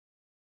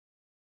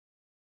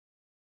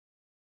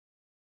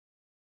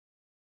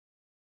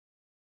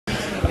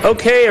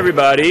Okay,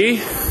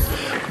 everybody.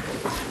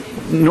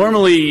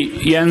 Normally,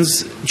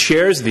 Jens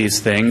chairs these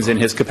things in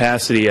his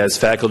capacity as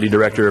faculty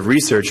director of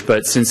research,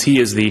 but since he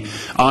is the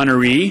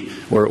honoree,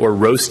 or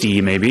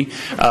roastee maybe,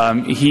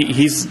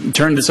 he's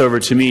turned this over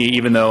to me,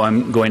 even though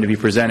I'm going to be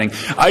presenting.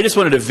 I just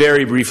wanted to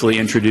very briefly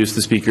introduce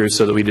the speakers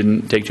so that we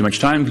didn't take too much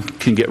time,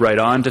 can get right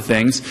on to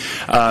things.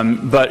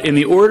 But in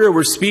the order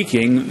we're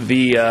speaking,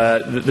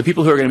 the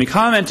people who are going to be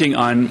commenting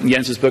on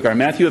Jens's book are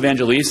Matthew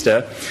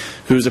Evangelista,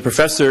 who's a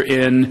professor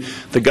in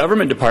the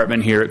government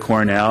department here at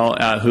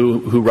Cornell,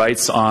 who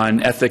writes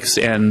on ethics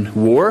and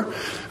war.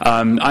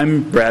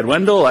 I'm Brad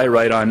Wendel. I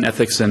write on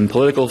ethics and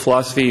political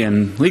philosophy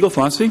and legal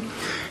philosophy.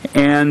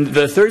 And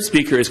the third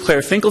speaker is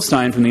Claire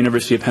Finkelstein from the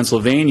University of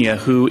Pennsylvania,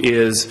 who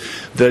is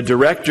the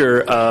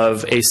director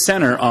of a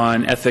center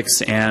on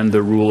ethics and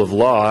the rule of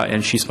law,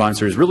 and she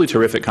sponsors really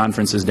terrific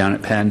conferences down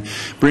at Penn,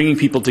 bringing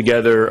people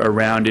together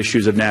around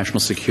issues of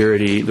national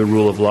security, the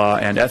rule of law,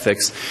 and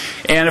ethics.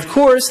 And of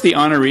course, the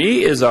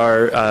honoree is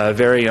our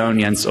very own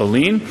Jens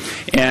Ohlin,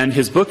 and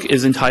his book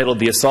is entitled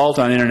The Assault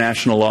on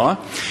International Law.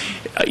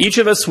 Each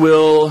of us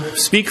will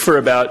speak for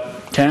about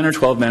 10 or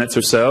 12 minutes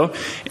or so,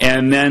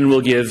 and then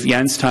we'll give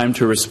Jens time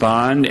to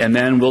respond, and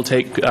then we'll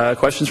take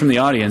questions from the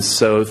audience.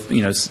 So,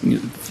 you know,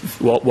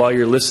 while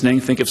you're listening,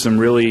 think of some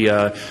really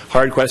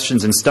hard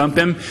questions and stump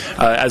him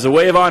as a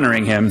way of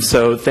honoring him.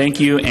 So thank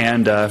you,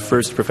 and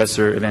first,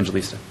 Professor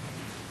Evangelista.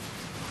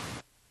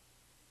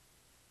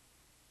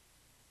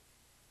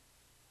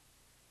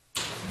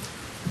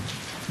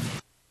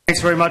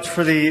 Thanks very much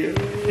for the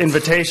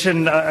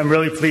invitation. I'm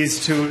really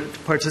pleased to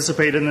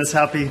participate in this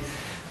happy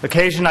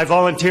occasion. I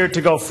volunteered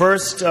to go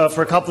first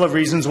for a couple of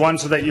reasons. One,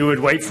 so that you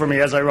would wait for me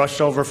as I rushed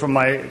over from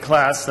my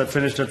class that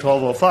finished at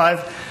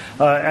 12:05.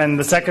 And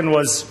the second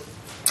was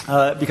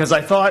because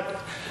I thought,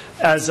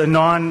 as a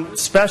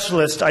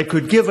non-specialist, I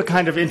could give a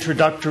kind of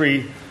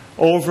introductory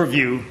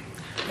overview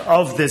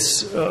of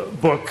this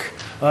book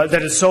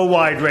that is so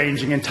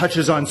wide-ranging and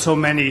touches on so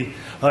many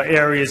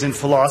areas in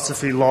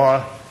philosophy,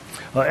 law,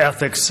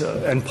 ethics,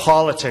 and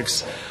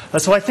politics.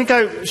 So I think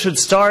I should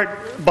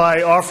start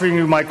by offering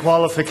you my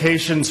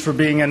qualifications for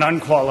being an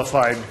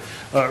unqualified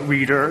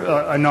reader,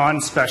 a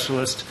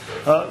non-specialist.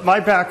 My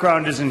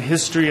background is in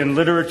history and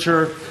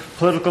literature,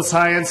 political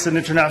science and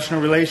international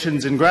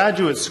relations in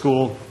graduate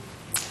school.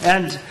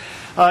 And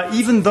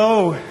even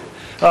though,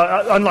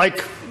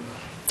 unlike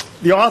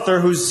the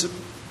author, who's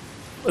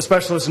a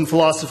specialist in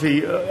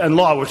philosophy and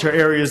law, which are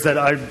areas that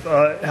I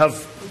have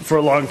for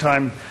a long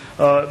time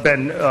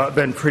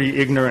been pretty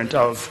ignorant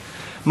of,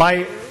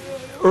 my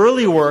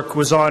early work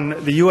was on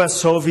the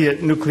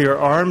U.S.-Soviet nuclear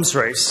arms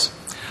race.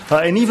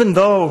 And even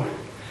though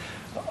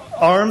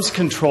arms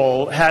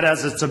control had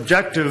as its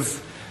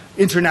objective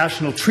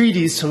international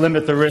treaties to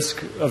limit the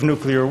risk of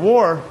nuclear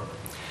war,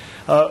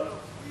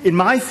 in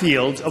my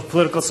field of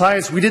political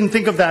science, we didn't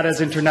think of that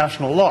as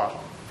international law.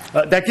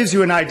 That gives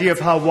you an idea of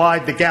how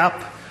wide the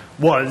gap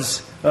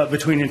was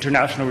between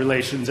international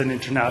relations and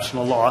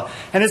international law.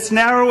 And it's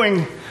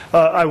narrowing,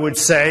 I would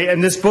say,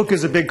 and this book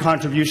is a big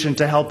contribution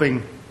to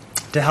helping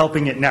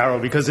it narrow,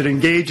 because it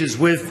engages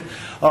with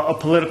a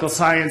political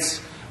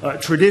science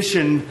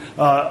tradition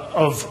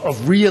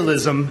of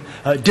realism,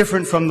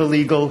 different from the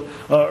legal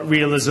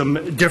realism,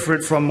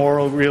 different from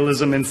moral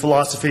realism in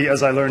philosophy,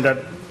 as I learned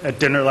at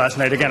dinner last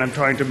night. Again, I'm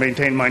trying to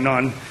maintain my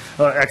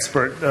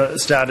non-expert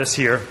status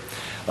here.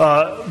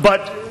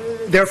 But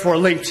therefore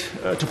linked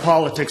to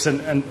politics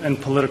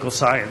and political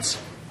science.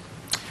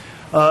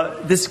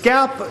 This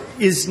gap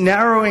is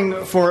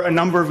narrowing for a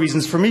number of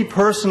reasons. For me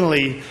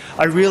personally,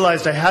 I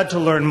realized I had to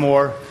learn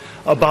more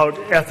about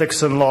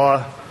ethics and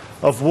law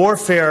of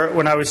warfare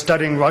when I was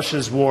studying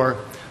Russia's war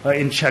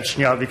in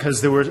Chechnya,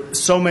 because there were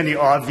so many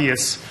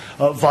obvious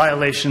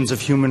violations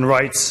of human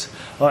rights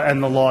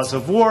and the laws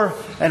of war.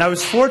 And I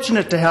was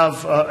fortunate to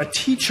have a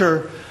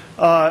teacher,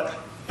 a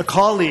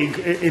colleague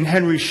in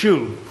Henry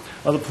Shue,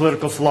 the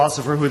political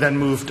philosopher who then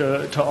moved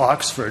to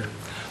Oxford.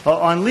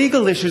 On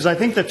legal issues, I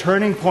think the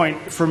turning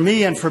point for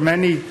me and for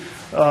many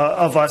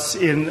of us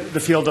in the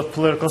field of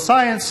political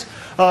science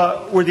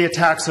were the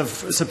attacks of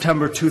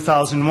September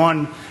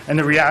 2001 and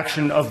the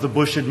reaction of the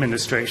Bush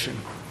administration.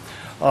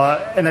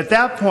 And at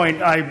that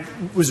point, I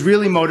was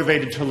really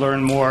motivated to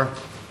learn more.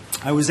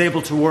 I was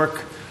able to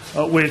work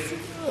with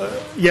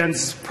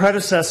Jens'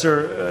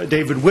 predecessor,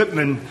 David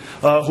Whitman,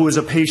 who was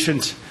a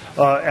patient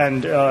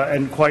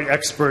and quite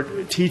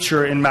expert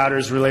teacher in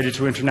matters related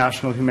to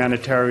international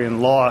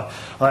humanitarian law,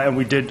 and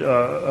we did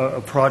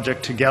a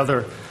project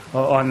together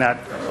on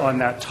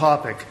that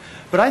topic.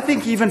 But I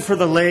think even for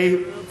the lay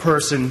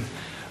person,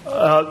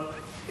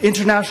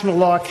 international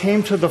law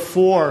came to the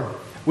fore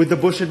with the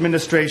Bush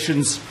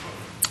administration's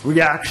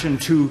reaction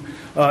to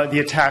the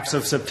attacks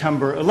of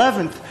September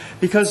 11th,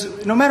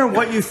 because no matter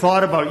what you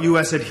thought about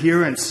U.S.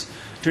 adherence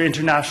to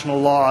international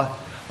law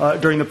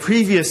during the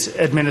previous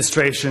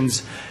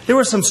administrations, there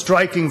were some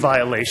striking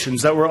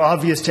violations that were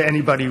obvious to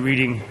anybody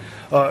reading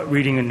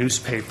a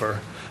newspaper.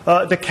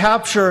 The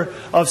capture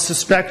of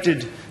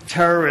suspected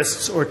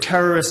terrorists or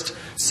terrorist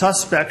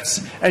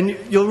suspects, and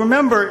you'll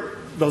remember,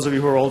 those of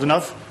you who are old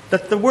enough,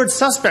 that the word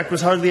suspect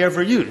was hardly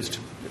ever used.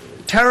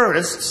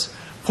 Terrorists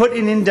put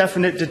in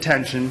indefinite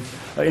detention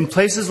in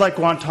places like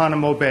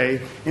Guantanamo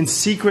Bay, in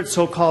secret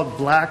so-called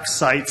black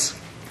sites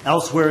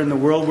elsewhere in the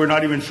world. We're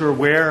not even sure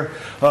where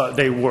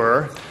they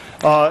were.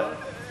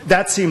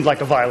 That seemed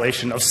like a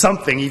violation of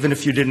something, even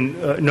if you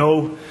didn't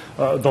know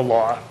the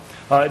law.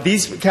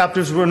 These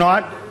captives were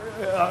not,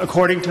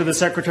 according to the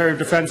Secretary of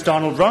Defense,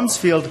 Donald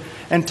Rumsfeld,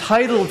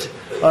 entitled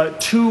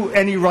to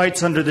any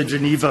rights under the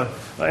Geneva,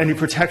 any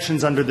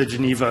protections under the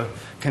Geneva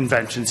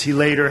Conventions. He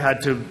later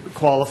had to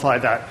qualify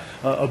that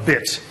a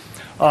bit.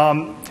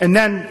 And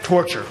then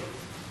torture.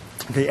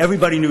 Okay,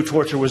 everybody knew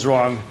torture was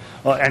wrong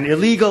and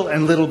illegal,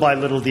 and little by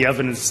little the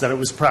evidence that it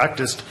was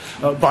practiced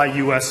by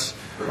U.S.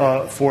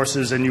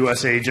 Forces and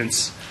U.S.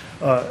 agents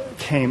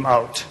came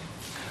out.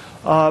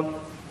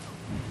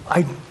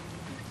 I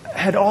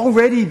had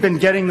already been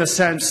getting the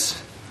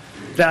sense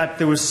that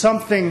there was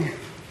something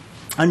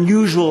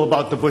unusual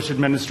about the Bush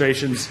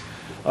administration's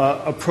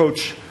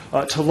approach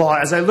to law.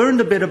 As I learned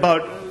a bit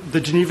about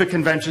the Geneva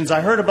Conventions,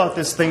 I heard about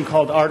this thing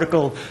called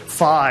Article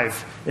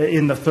 5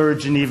 in the Third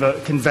Geneva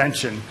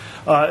Convention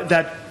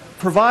that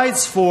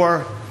provides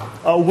for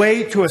a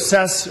way to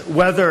assess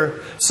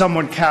whether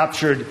someone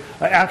captured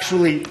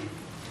actually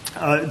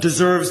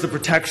deserves the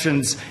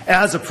protections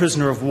as a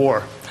prisoner of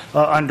war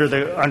under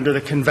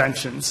the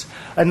conventions.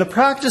 And the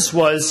practice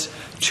was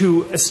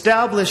to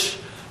establish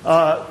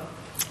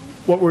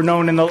what were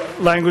known in the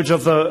language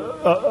of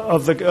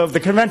the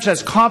convention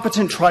as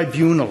competent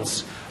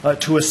tribunals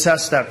to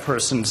assess that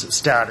person's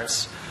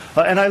status.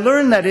 And I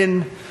learned that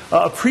in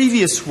a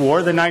previous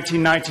war, the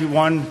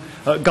 1991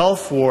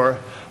 Gulf War,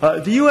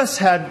 the U.S.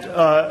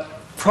 had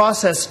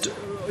processed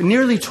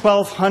nearly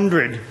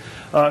 1,200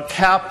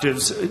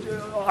 captives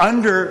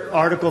under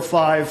Article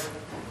 5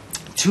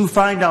 to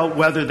find out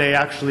whether they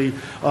actually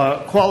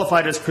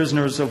qualified as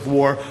prisoners of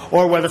war,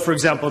 or whether, for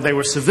example, they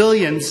were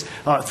civilians.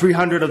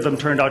 300 of them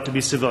turned out to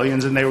be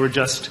civilians, and they were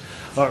just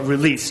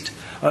released.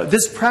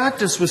 This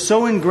practice was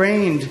so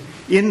ingrained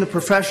in the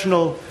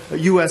professional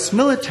U.S.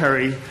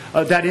 military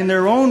that in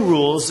their own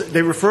rules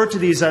they refer to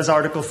these as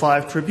Article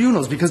 5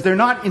 tribunals, because they're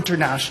not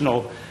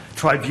international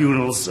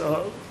tribunals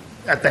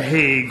at The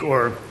Hague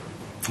or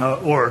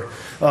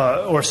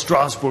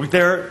Strasbourg.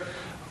 They're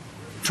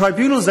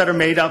tribunals that are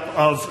made up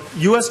of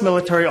U.S.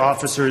 military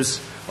officers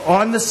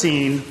on the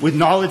scene with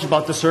knowledge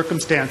about the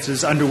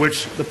circumstances under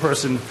which the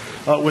person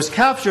was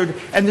captured,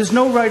 and there's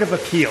no right of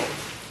appeal.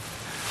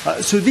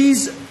 So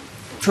these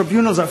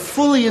tribunals are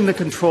fully in the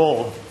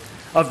control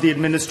of the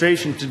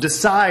administration to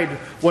decide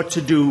what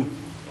to do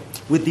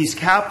with these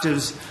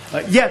captives,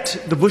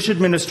 yet the Bush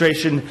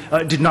administration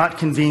did not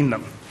convene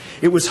them.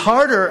 It was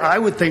harder, I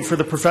would think, for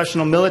the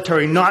professional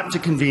military not to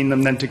convene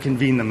them than to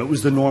convene them. It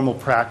was the normal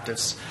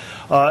practice.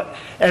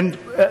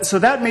 So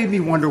that made me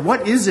wonder,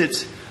 what is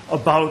it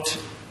about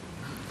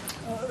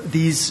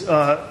these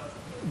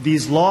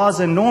laws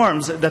and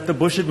norms that the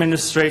Bush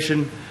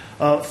administration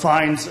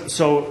finds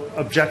so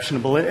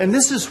objectionable? And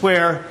this is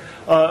where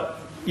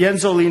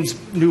Jens Ohlin's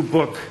new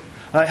book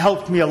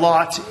helped me a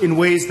lot in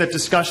ways that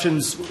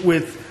discussions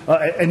with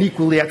an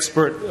equally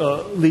expert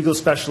legal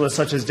specialist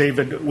such as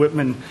David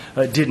Whitman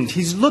didn't.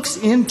 He looks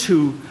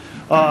into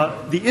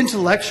the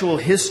intellectual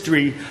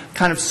history,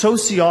 kind of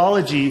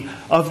sociology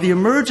of the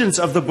emergence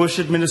of the Bush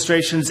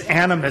administration's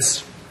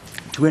animus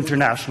to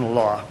international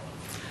law.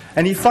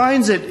 And he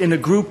finds it in a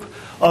group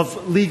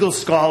of legal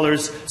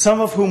scholars, some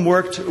of whom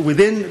worked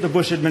within the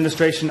Bush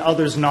administration,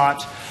 others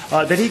not,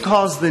 that he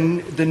calls the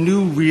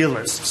new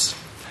realists.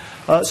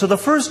 So the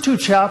first two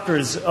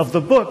chapters of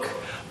the book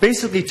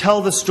basically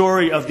tell the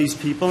story of these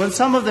people, and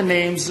some of the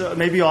names,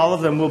 maybe all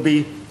of them, will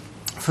be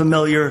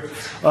familiar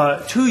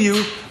to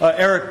you.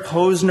 Eric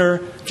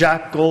Posner,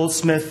 Jack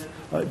Goldsmith,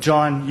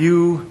 John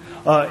Yoo,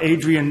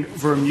 Adrian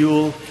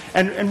Vermeule.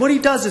 And what he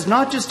does is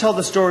not just tell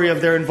the story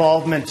of their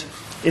involvement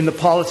in the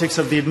politics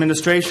of the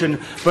administration,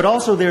 but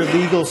also their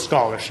legal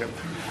scholarship.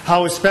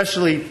 How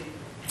especially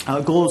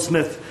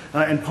Goldsmith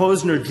and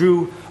Posner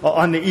drew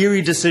on the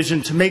Erie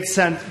decision to make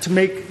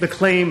the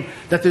claim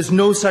that there's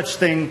no such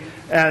thing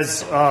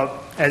as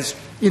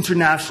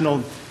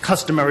international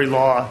customary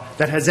law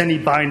that has any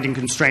binding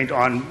constraint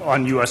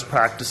on U.S.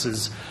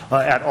 practices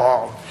at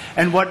all.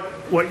 And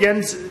what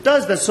Jens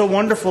does that's so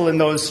wonderful in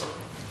those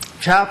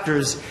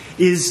chapters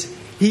is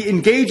he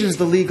engages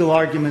the legal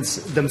arguments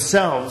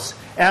themselves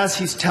as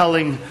he's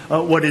telling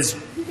what is,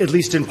 at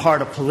least in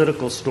part, a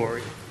political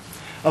story.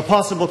 A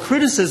possible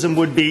criticism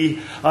would be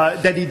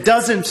that he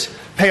doesn't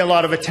pay a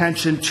lot of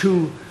attention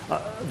to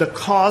the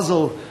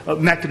causal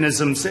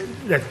mechanisms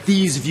that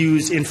these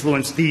views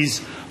influence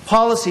these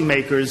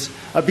policymakers,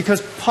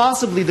 because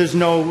possibly there's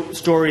no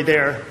story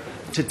there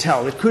to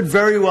tell. It could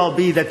very well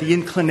be that the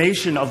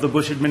inclination of the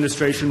Bush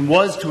administration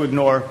was to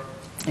ignore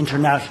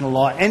international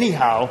law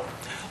anyhow,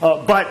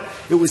 but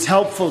it was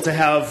helpful to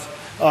have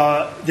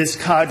this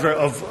cadre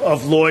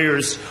of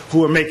lawyers who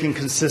were making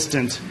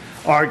consistent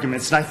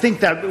arguments. And I think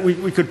that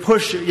we could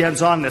push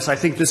Jens on this. I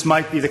think this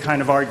might be the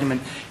kind of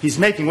argument he's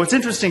making. What's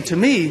interesting to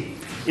me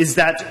is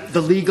that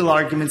the legal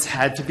arguments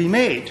had to be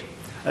made.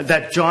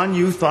 that John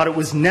Yoo thought it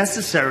was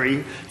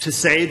necessary to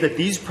say that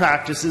these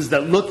practices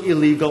that look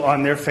illegal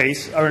on their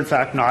face are in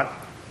fact not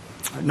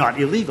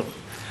illegal.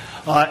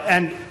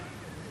 And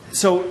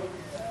so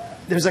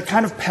there's a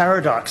kind of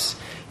paradox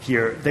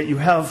here that you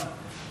have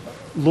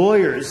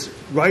lawyers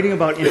writing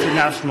about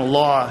international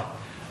law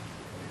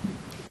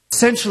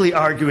essentially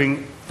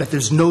arguing that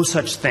there's no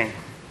such thing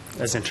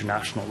as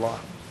international law.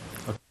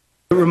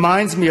 It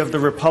reminds me of the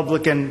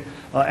Republican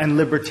and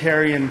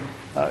Libertarian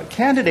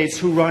candidates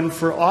who run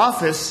for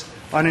office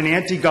on an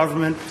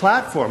anti-government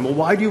platform. Well,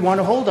 why do you want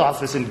to hold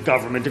office in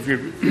government if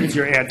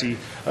you're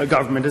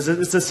anti-government?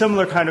 It's a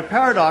similar kind of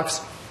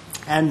paradox.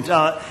 And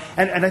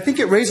I think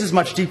it raises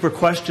much deeper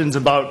questions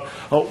about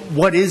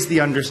what is the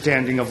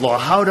understanding of law?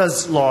 How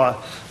does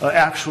law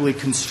actually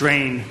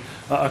constrain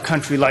a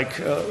country like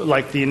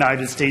the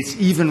United States,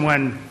 even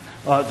when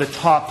the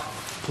top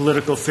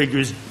political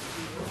figures,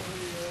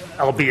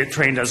 albeit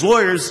trained as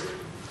lawyers,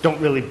 don't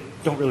really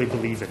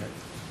believe in it?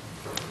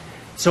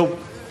 So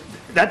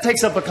that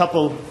takes up a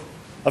couple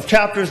of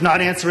chapters, not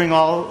answering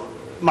all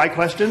my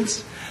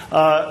questions,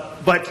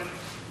 but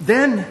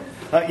then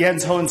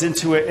Jens hones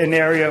into an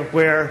area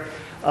where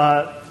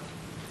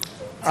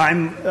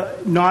I'm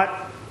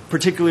not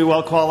particularly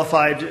well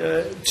qualified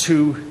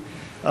to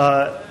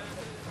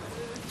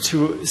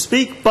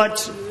speak,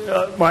 but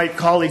my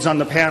colleagues on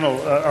the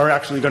panel are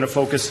actually going to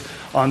focus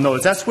on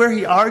those. That's where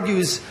he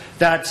argues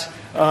that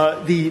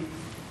the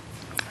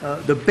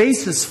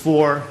basis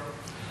for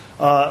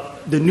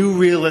the new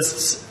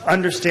realists'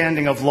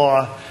 understanding of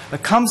law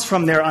comes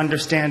from their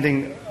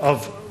understanding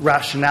of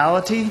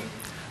rationality,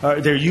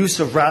 their use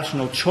of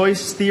rational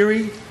choice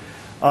theory,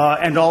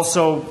 and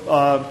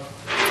also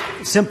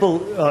simple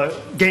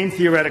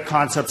game-theoretic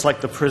concepts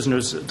like the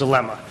prisoner's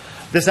dilemma.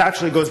 This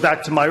actually goes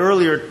back to my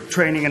earlier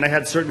training, and I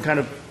had certain kind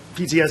of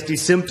PTSD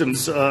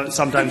symptoms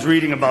sometimes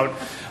reading about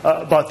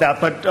that.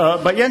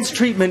 But Jens'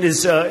 treatment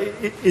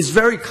is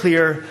very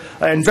clear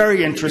and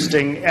very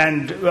interesting,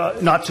 and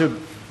not to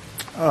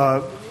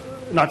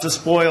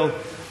spoil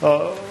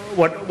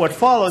what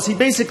follows. He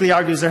basically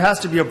argues there has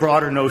to be a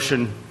broader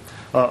notion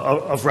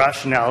of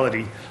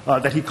rationality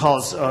that he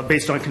calls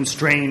based on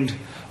constrained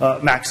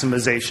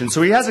maximization.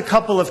 So he has a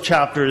couple of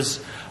chapters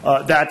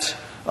that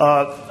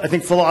I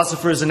think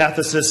philosophers and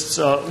ethicists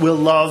will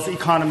love,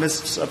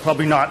 economists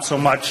probably not so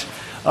much,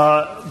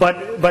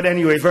 but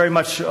anyway, very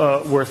much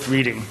worth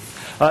reading.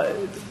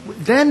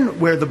 Then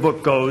where the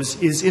book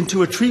goes is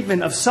into a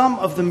treatment of some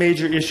of the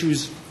major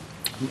issues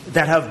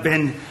that have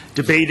been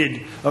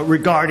debated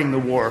regarding the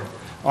war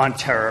on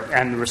terror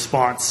and the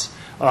response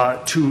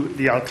to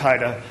the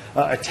al-Qaeda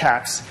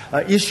attacks.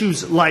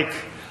 Issues like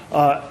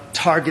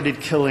targeted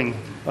killing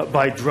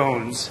by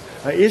drones.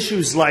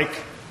 Issues like,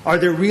 are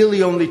there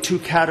really only two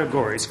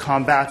categories,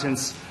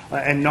 combatants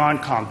and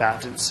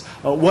non-combatants?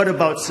 What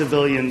about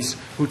civilians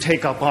who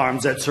take up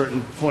arms at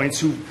certain points,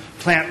 who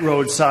plant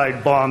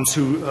roadside bombs,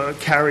 who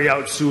carry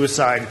out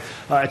suicide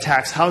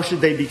attacks? How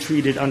should they be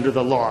treated under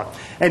the law?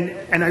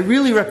 And I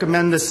really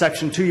recommend this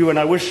section to you, and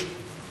I wish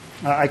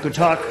I could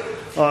talk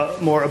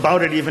more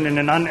about it, even in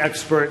an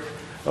unexpert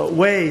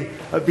way,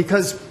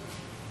 because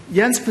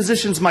Jens'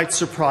 positions might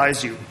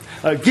surprise you,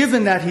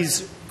 given that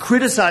he's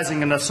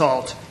criticizing an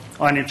assault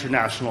on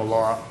international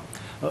law,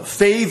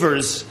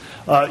 favors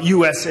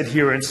U.S.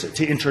 adherence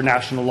to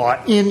international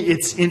law in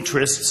its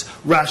interests,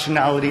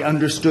 rationality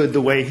understood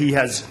the way he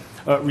has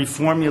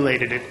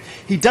reformulated it.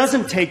 He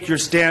doesn't take your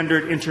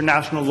standard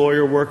international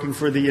lawyer working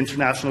for the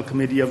International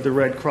Committee of the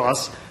Red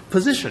Cross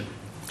position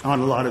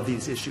on a lot of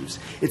these issues.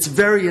 It's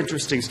very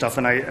interesting stuff,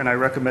 and I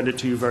recommend it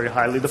to you very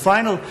highly. The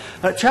final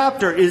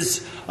chapter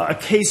is a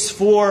case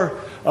for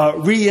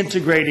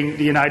reintegrating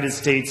the United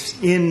States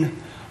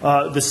in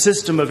the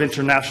system of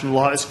international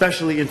law,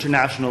 especially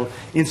international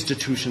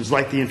institutions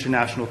like the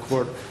International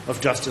Court of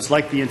Justice,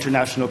 like the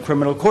International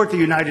Criminal Court, the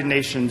United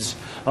Nations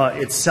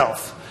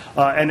itself.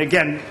 And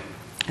again,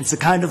 it's a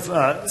kind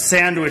of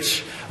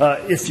sandwich,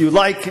 if you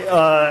like.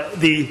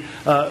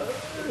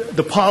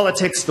 The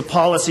politics, the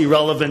policy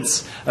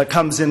relevance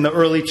comes in the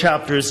early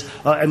chapters,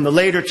 and the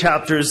later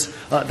chapters,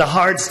 the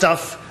hard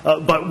stuff,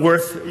 but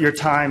worth your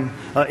time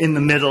in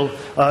the middle.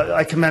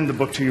 I commend the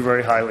book to you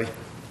very highly.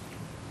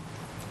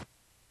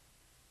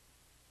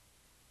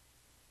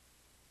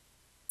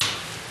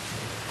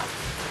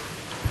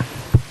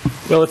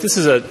 Well, if this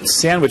is a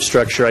sandwich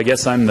structure, I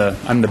guess I'm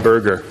the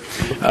burger,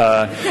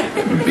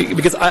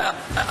 because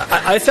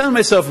I found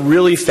myself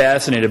really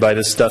fascinated by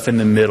this stuff in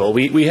the middle.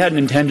 We hadn't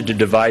intended to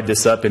divide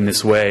this up in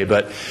this way,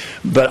 but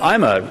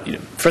I'm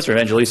Professor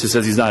Evangelista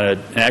says he's not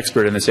an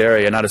expert in this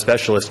area, not a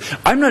specialist.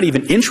 I'm not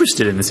even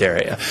interested in this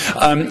area.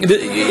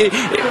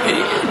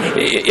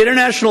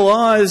 International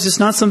law is just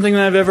not something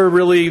that I've ever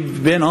really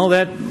been all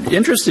that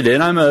interested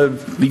in. I'm a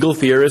legal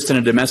theorist and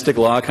a domestic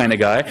law kind of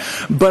guy,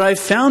 but I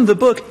found the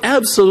book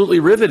absolutely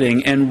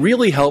riveting and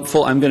really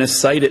helpful. I'm going to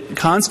cite it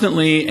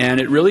constantly,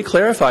 and it really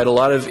clarified a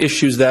lot of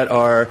issues that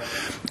are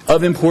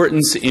of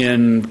importance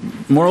in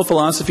moral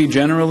philosophy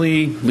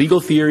generally, legal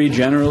theory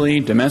generally,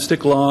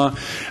 domestic law.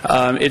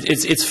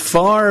 It's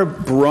far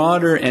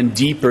broader and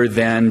deeper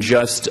than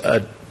just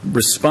a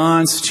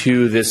response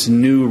to this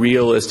new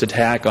realist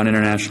attack on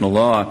international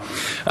law.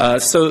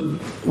 So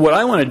what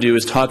I want to do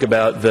is talk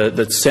about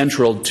the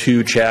central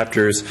two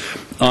chapters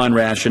on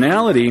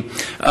rationality,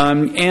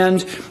 and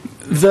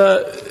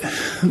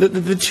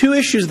the two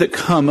issues that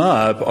come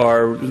up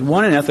are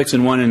one in ethics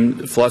and one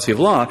in philosophy of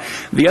law.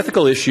 The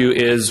ethical issue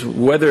is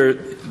whether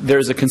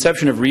there's a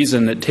conception of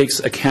reason that takes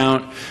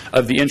account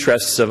of the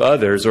interests of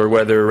others, or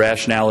whether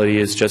rationality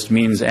is just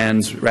means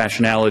ends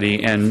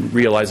rationality and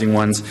realizing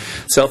one's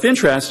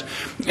self-interest.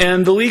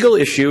 And the legal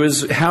issue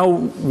is how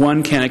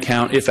one can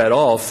account, if at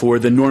all, for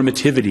the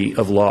normativity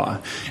of law.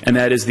 And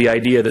that is the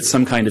idea that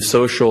some kind of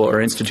social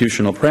or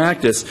institutional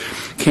practice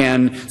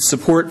can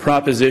support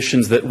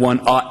propositions that one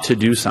ought to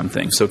do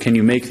something. So can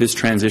you make this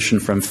transition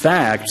from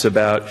facts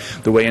about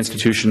the way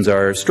institutions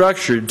are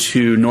structured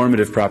to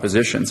normative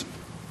propositions?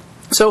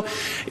 So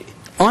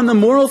on the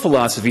moral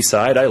philosophy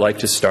side, I like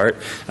to start,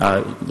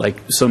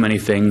 like so many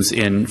things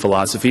in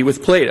philosophy,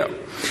 with Plato.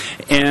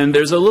 And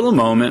there's a little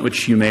moment,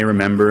 which you may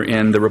remember,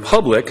 in The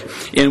Republic,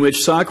 in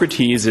which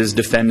Socrates is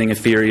defending a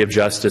theory of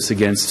justice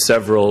against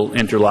several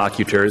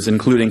interlocutors,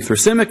 including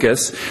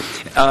Thrasymachus.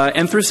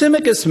 And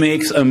Thrasymachus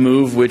makes a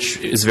move which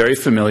is very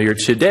familiar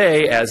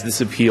today as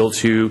this appeal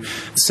to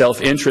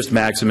self-interest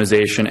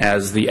maximization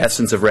as the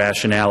essence of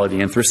rationality.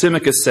 And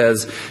Thrasymachus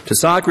says to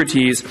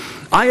Socrates,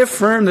 "I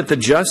affirm that the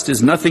just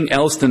is nothing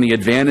else than the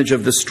advantage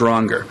of the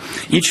stronger.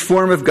 Each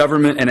form of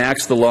government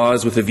enacts the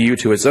laws with a view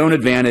to its own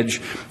advantage,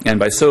 and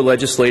by so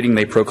legislating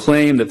they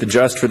proclaim that the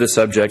just for the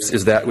subjects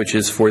is that which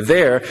is for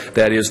their,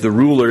 that is, the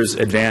ruler's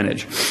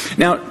advantage."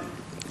 Now,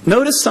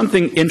 notice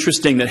something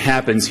interesting that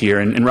happens here,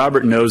 and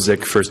Robert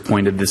Nozick first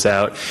pointed this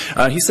out.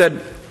 He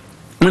said,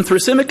 when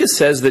Thrasymachus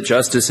says that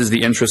justice is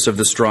the interest of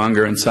the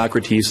stronger, and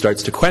Socrates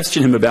starts to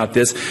question him about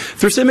this,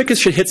 Thrasymachus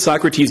should hit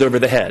Socrates over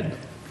the head.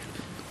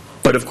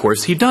 But of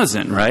course he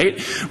doesn't, right?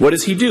 What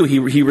does he do?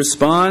 He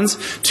responds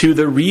to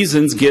the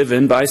reasons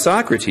given by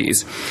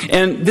Socrates.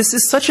 And this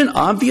is such an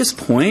obvious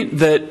point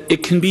that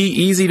it can be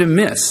easy to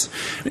miss.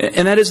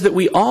 And that is that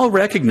we all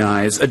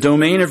recognize a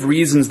domain of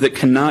reasons that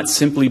cannot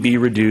simply be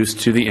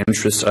reduced to the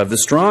interests of the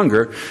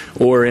stronger,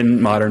 or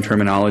in modern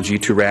terminology,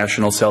 to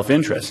rational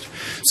self-interest.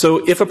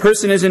 So if a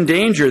person is in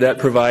danger, that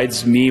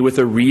provides me with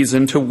a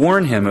reason to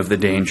warn him of the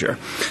danger.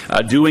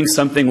 Doing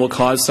something will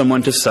cause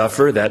someone to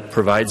suffer. That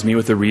provides me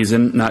with a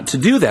reason not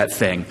to do that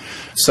thing.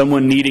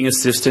 Someone needing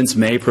assistance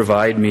may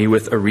provide me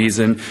with a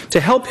reason to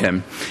help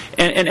him.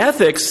 And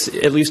ethics,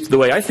 at least the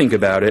way I think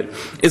about it,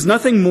 is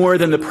nothing more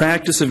than the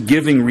practice of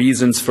giving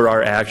reasons for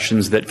our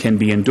actions that can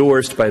be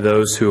endorsed by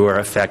those who are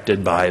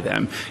affected by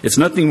them. It's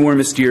nothing more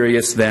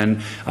mysterious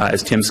than,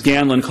 as Tim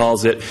Scanlon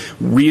calls it,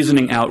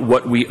 reasoning out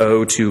what we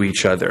owe to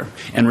each other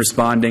and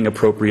responding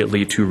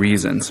appropriately to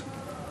reasons.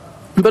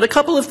 But a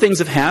couple of things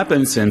have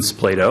happened since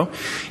Plato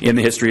in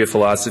the history of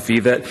philosophy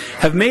that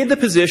have made the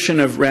position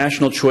of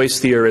rational choice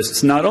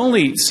theorists not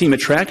only seem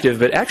attractive,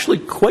 but actually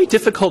quite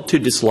difficult to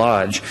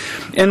dislodge.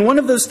 And one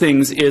of those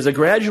things is a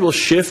gradual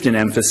shift in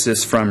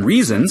emphasis from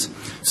reasons,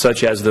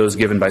 such as those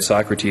given by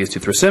Socrates to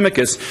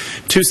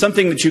Thrasymachus, to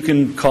something that you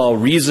can call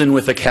reason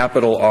with a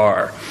capital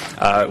R,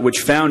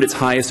 which found its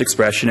highest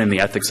expression in the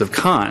Ethics of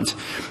Kant.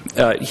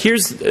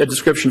 Here's a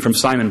description from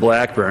Simon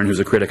Blackburn, who's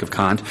a critic of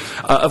Kant,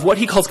 of what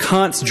he calls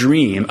Kant's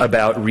dream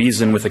about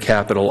reason with a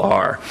capital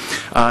R.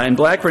 And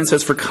Blackburn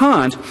says, for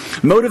Kant,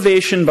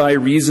 motivation by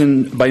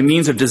reason, by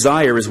means of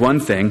desire is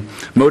one thing,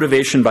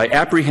 motivation by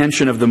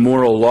apprehension of the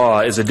moral law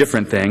is a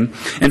different thing,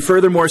 and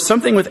furthermore,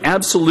 something with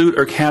absolute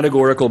or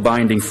categorical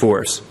binding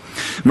force.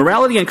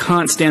 Morality in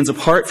Kant stands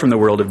apart from the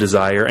world of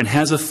desire and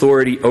has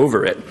authority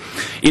over it.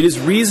 It is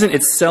reason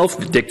itself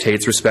that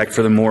dictates respect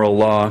for the moral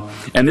law,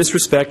 and this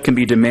respect can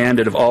be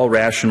demanded of all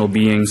rational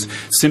beings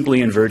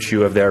simply in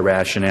virtue of their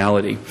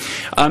rationality.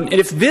 And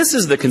if this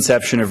is the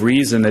conception of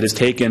reason that is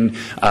taken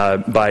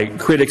by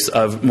critics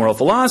of moral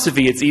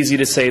philosophy, it's easy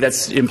to say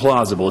that's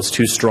implausible, it's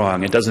too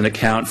strong. It doesn't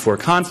account for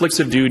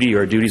conflicts of duty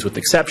or duties with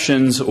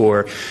exceptions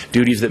or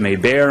duties that may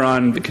bear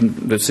on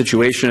the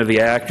situation of the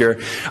actor.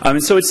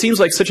 And so it seems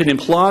like such an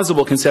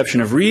implausible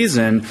conception of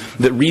reason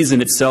that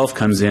reason itself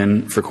comes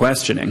in for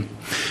questioning.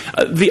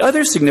 The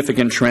other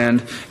significant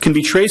trend can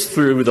be traced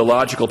through the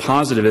logical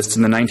positivists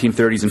in the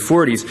 1930s and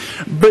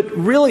 40s, but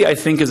really I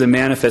think is a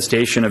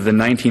manifestation of the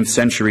 19th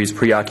century's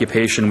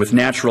preoccupation with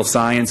natural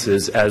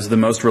sciences as the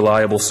most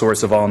reliable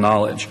source of all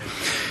knowledge.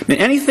 Now,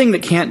 anything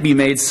that can't be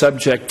made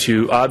subject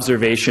to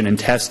observation and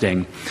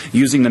testing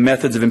using the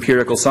methods of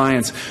empirical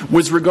science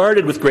was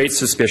regarded with great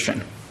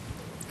suspicion.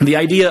 The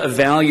idea of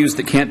values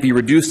that can't be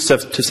reduced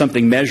to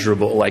something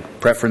measurable, like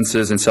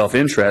preferences and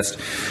self-interest,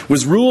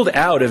 was ruled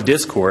out of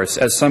discourse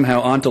as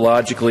somehow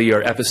ontologically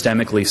or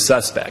epistemically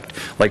suspect,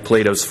 like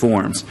Plato's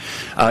forms.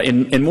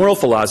 In moral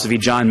philosophy,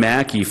 John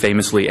Mackey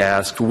famously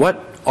asked,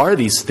 what are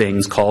these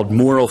things called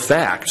moral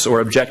facts or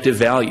objective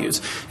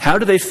values? How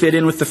do they fit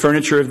in with the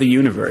furniture of the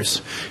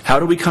universe? How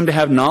do we come to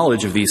have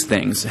knowledge of these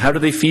things? How do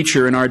they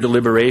feature in our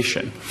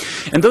deliberation?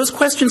 And those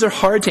questions are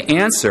hard to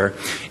answer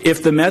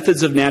if the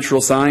methods of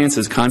natural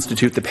sciences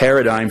constitute the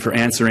paradigm for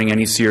answering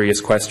any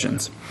serious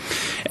questions.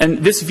 And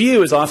this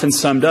view is often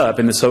summed up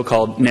in the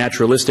so-called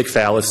naturalistic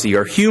fallacy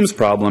or Hume's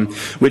problem,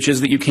 which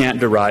is that you can't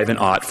derive an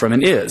ought from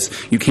an is.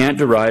 You can't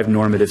derive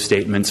normative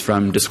statements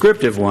from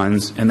descriptive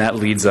ones, and that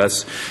leads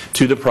us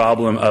to the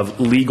problem of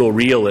legal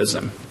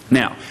realism.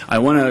 Now, I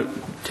want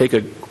to take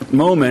a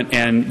moment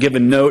and give a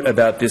note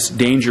about this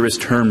dangerous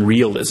term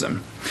realism.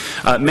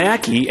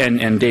 Mackey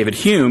and David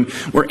Hume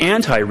were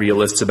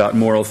anti-realists about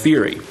moral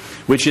theory,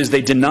 which is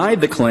they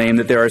denied the claim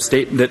that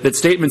that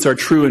statements are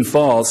true and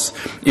false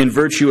in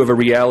virtue of a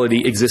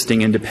reality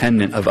existing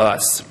independent of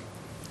us.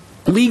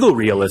 Legal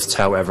realists,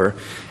 however,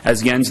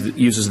 as Jens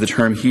uses the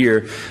term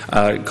here,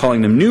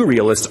 calling them new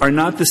realists, are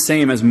not the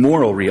same as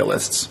moral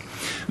realists.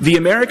 The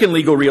American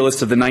legal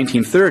realists of the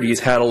 1930s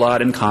had a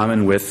lot in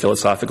common with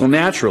philosophical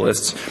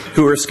naturalists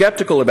who were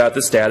skeptical about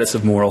the status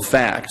of moral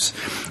facts.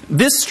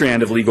 This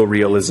strand of legal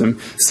realism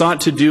sought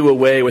to do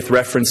away with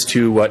reference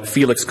to what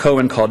Felix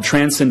Cohen called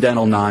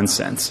transcendental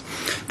nonsense.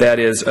 That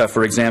is,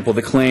 for example,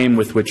 the claim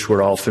with which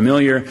we're all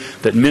familiar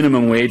that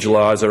minimum wage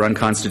laws are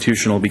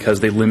unconstitutional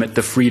because they limit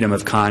the freedom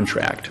of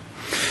contract.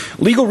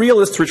 Legal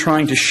realists were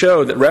trying to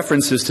show that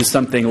references to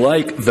something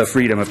like the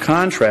freedom of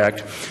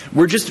contract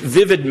were just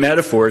vivid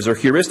metaphors or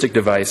heuristic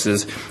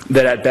devices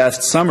that at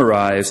best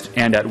summarized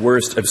and at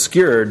worst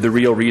obscured the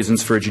real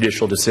reasons for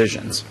judicial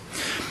decisions.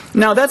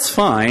 Now, that's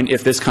fine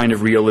if this kind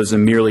of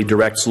realism merely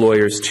directs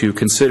lawyers to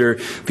consider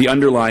the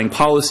underlying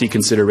policy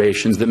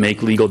considerations that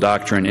make legal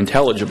doctrine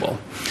intelligible.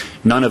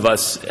 None of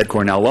us at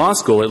Cornell Law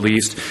School, at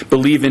least,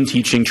 believe in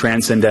teaching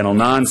transcendental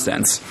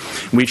nonsense.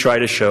 We try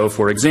to show,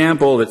 for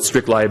example, that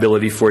strict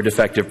liability for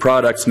defective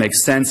products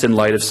makes sense in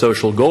light of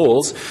social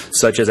goals,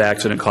 such as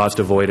accident cost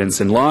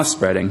avoidance and loss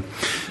spreading.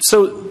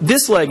 So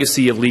this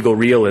legacy of legal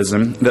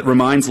realism that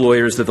reminds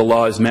lawyers that the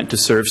law is meant to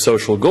serve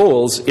social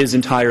goals is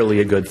entirely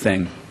a good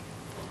thing.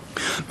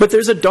 But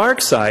there's a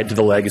dark side to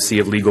the legacy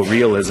of legal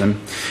realism,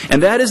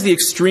 and that is the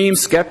extreme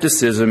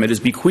skepticism it has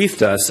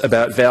bequeathed us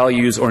about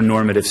values or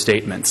normative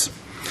statements.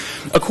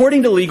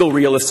 According to legal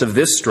realists of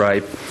this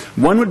stripe,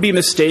 one would be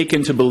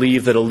mistaken to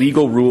believe that a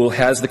legal rule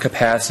has the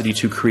capacity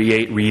to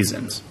create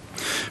reasons.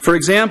 For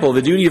example,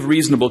 the duty of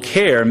reasonable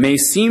care may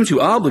seem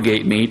to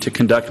obligate me to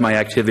conduct my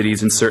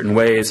activities in certain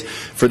ways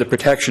for the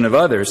protection of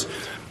others,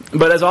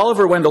 but as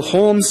Oliver Wendell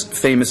Holmes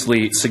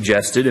famously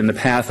suggested in The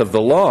Path of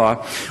the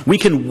Law, we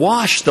can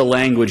wash the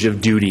language of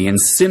duty in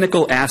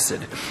cynical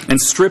acid and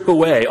strip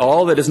away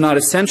all that is not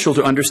essential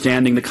to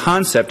understanding the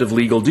concept of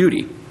legal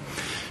duty.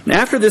 And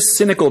after this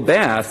cynical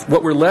bath,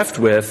 what we're left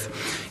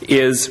with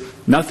is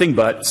nothing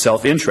but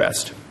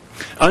self-interest.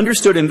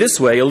 Understood in this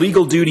way, a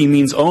legal duty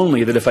means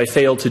only that if I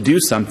fail to do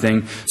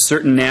something,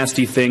 certain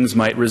nasty things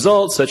might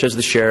result, such as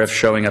the sheriff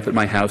showing up at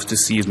my house to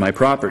seize my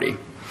property.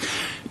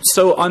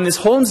 So on this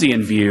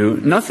Holmesian view,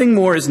 nothing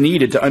more is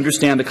needed to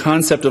understand the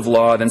concept of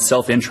law than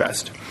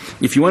self-interest.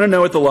 If you want to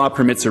know what the law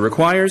permits or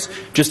requires,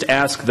 just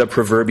ask the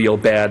proverbial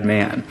bad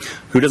man,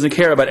 who doesn't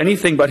care about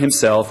anything but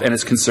himself and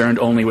is concerned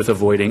only with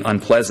avoiding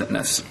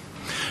unpleasantness.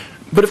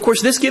 But of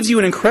course, this gives you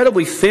an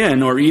incredibly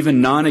thin or even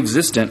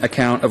non-existent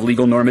account of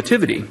legal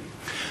normativity.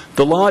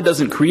 The law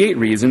doesn't create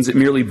reasons, it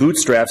merely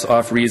bootstraps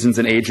off reasons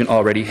an agent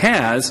already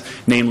has,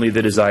 namely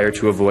the desire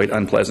to avoid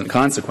unpleasant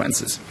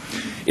consequences.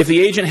 If the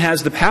agent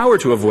has the power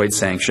to avoid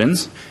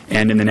sanctions,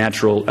 and in the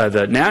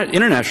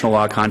international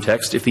law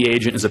context, if the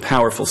agent is a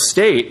powerful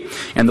state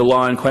and the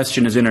law in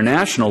question is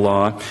international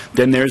law,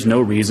 then there's no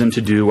reason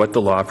to do what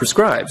the law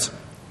prescribes.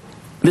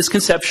 This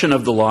conception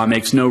of the law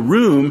makes no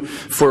room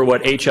for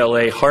what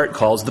H.L.A. Hart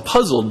calls the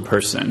puzzled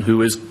person,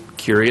 who is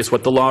curious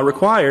what the law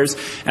requires,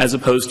 as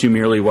opposed to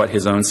merely what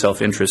his own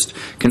self-interest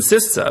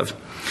consists of.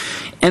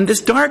 And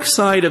this dark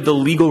side of the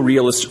legal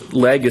realist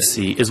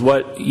legacy is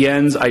what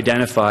Jens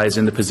identifies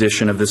in the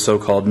position of the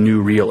so-called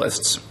new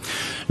realists.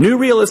 New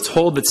realists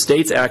hold that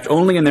states act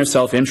only in their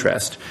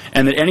self-interest,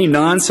 and that any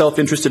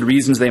non-self-interested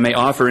reasons they may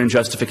offer in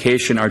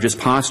justification are just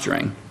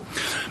posturing.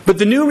 But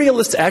the new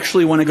realists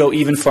actually want to go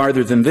even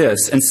farther than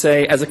this and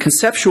say, as a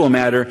conceptual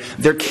matter,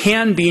 there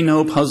can be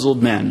no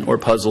puzzled men or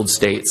puzzled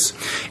states.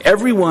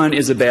 Everyone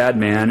is a bad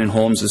man, in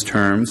Holmes's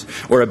terms,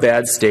 or a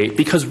bad state,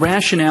 because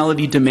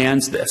rationality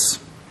demands this.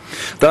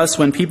 Thus,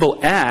 when people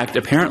act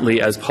apparently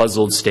as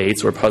puzzled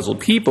states or puzzled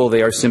people,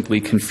 they are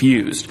simply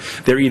confused.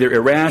 They're either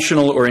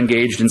irrational or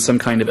engaged in some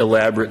kind of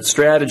elaborate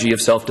strategy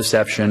of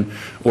self-deception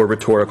or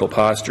rhetorical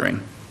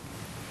posturing.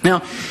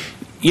 Now,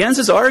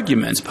 Jens's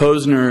arguments,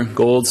 Posner,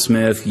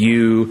 Goldsmith,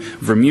 Yu,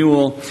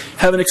 Vermeulen,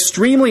 have an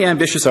extremely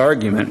ambitious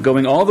argument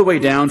going all the way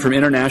down from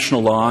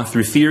international law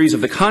through theories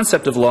of the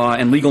concept of law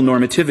and legal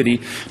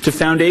normativity to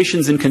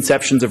foundations and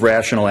conceptions of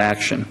rational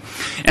action.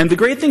 And the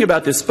great thing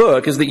about this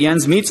book is that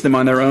Jens meets them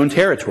on their own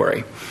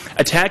territory,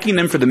 attacking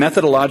them for the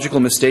methodological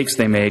mistakes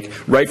they make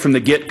right from the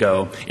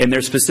get-go in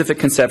their specific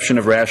conception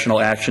of rational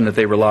action that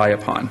they rely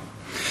upon.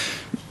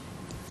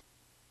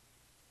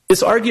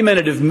 This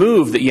argumentative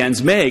move that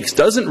Jens makes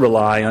doesn't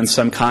rely on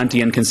some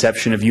Kantian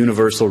conception of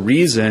universal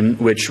reason,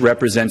 which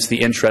represents the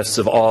interests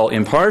of all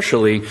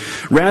impartially.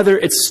 Rather,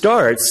 it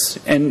starts,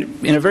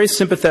 and in a very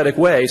sympathetic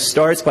way,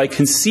 starts by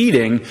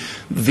conceding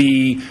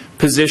the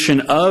position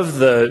of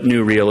the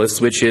new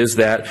realists, which is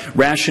that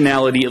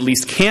rationality at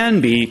least can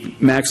be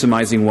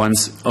maximizing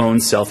one's own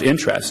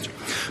self-interest.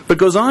 But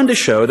goes on to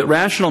show that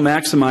rational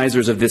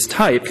maximizers of this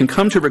type can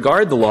come to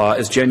regard the law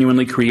as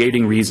genuinely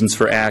creating reasons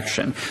for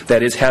action,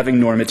 that is, having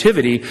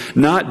normativity,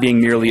 not being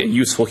merely a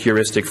useful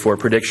heuristic for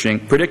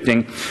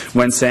predicting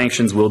when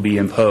sanctions will be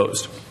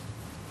imposed.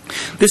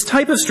 This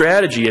type of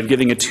strategy of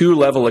giving a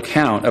two-level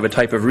account of a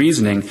type of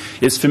reasoning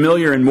is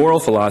familiar in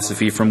moral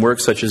philosophy from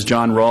works such as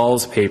John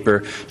Rawls' paper,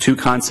 Two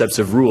Concepts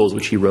of Rules,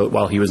 which he wrote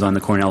while he was on the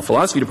Cornell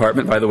Philosophy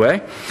Department, by the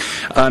way.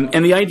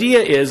 And the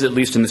idea is, at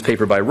least in this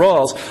paper by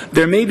Rawls,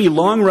 there may be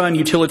long-run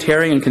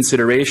utilitarian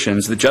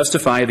considerations that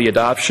justify the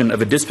adoption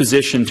of a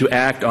disposition to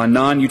act on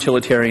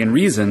non-utilitarian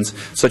reasons,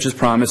 such as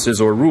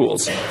promises or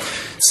rules.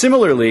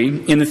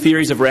 Similarly, in the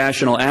theories of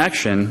rational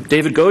action,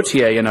 David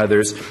Gautier and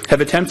others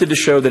have attempted to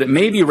show that it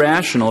may be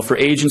rational for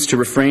agents to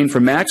refrain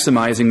from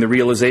maximizing the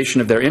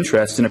realization of their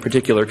interest in a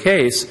particular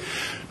case,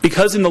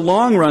 because in the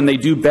long run they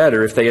do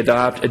better if they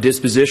adopt a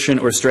disposition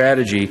or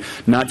strategy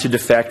not to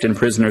defect in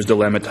prisoner's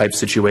dilemma type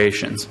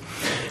situations.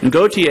 And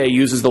Gautier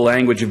uses the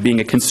language of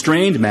being a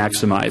constrained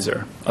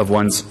maximizer of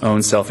one's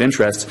own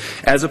self-interests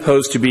as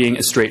opposed to being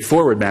a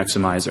straightforward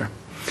maximizer.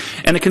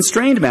 And a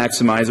constrained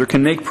maximizer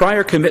can make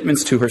prior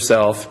commitments to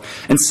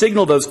herself and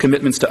signal those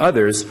commitments to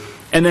others,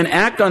 and then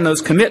act on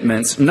those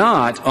commitments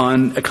not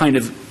on a kind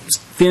of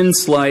thin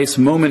slice,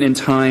 moment in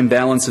time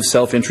balance of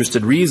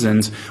self-interested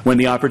reasons when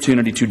the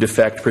opportunity to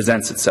defect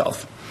presents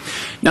itself.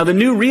 Now, the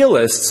new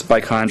realists, by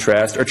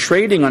contrast, are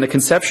trading on a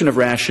conception of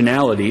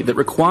rationality that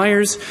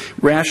requires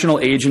rational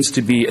agents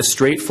to be a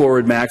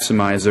straightforward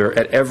maximizer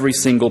at every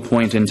single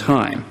point in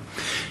time.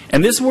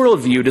 And this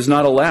worldview does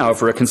not allow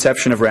for a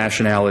conception of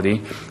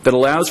rationality that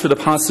allows for the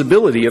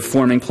possibility of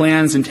forming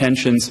plans,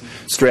 intentions,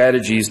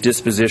 strategies,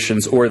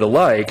 dispositions, or the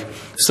like,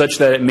 such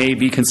that it may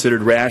be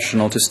considered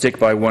rational to stick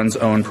by one's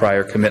own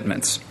prior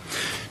commitments.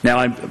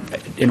 Now,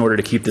 in order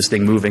to keep this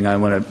thing moving, I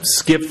want to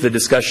skip the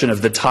discussion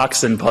of the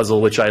toxin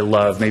puzzle, which I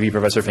love. Maybe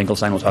Professor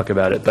Finkelstein will talk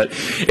about it. But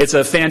it's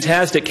a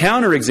fantastic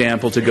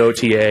counterexample to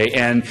Gautier,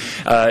 and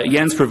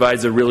Jens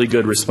provides a really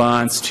good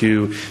response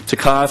to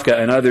Kafka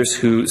and others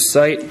who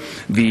cite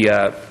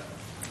the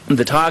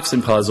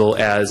toxin puzzle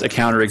as a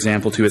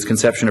counterexample to his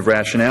conception of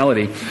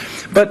rationality.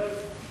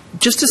 But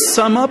just to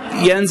sum up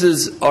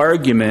Jens's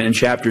argument in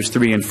chapters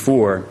 3 and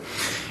 4,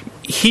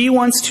 he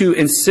wants to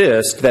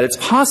insist that it's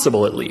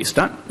possible, at least,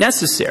 not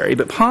necessary,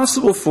 but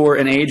possible for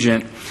an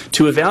agent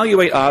to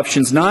evaluate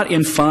options not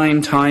in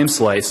fine time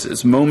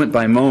slices, moment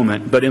by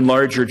moment, but in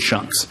larger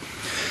chunks.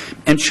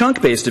 And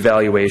chunk-based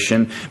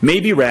evaluation may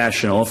be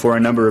rational for a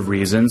number of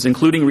reasons,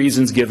 including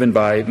reasons given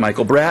by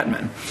Michael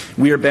Bratman.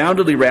 We are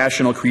boundedly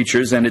rational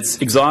creatures, and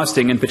it's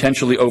exhausting and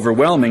potentially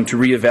overwhelming to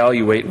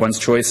reevaluate one's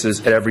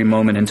choices at every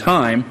moment in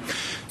time.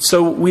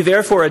 So we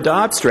therefore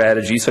adopt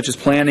strategies such as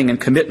planning and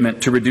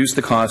commitment to reduce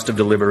the cost of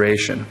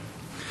deliberation.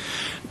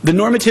 The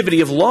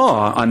normativity of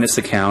law on this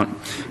account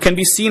can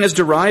be seen as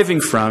deriving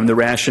from the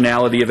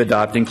rationality of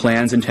adopting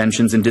plans,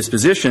 intentions, and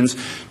dispositions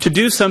to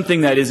do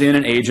something that is in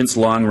an agent's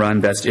long-run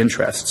best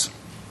interests.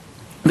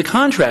 The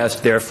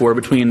contrast, therefore,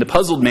 between the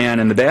puzzled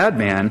man and the bad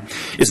man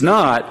is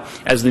not,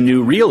 as the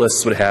new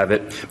realists would have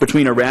it,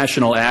 between a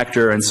rational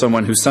actor and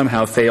someone who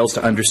somehow fails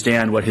to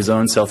understand what his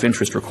own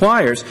self-interest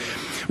requires.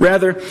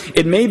 Rather,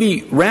 it may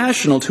be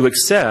rational to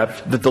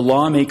accept that the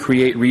law may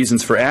create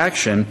reasons for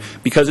action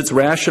because it's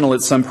rational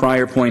at some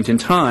prior point in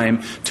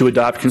time to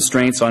adopt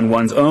constraints on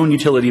one's own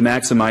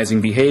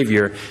utility-maximizing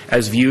behavior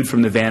as viewed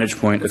from the vantage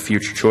point of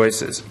future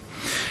choices.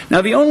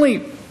 Now,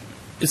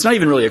 it's not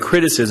even really a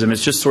criticism,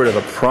 it's just sort of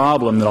a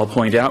problem that I'll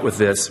point out with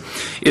this,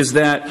 is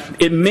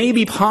that it may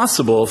be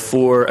possible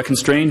for a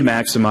constrained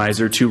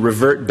maximizer to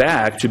revert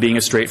back to being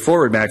a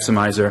straightforward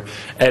maximizer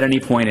at any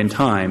point in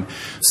time.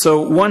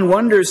 So one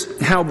wonders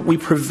how we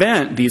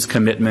prevent these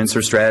commitments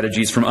or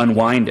strategies from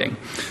unwinding,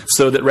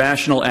 so that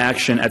rational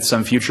action at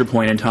some future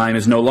point in time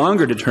is no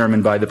longer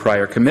determined by the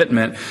prior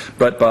commitment,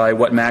 but by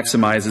what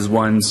maximizes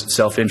one's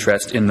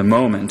self-interest in the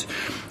moment.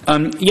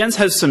 Jens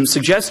has some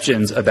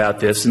suggestions about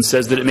this and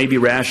says that it may be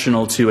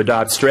rational to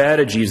adopt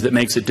strategies that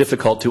makes it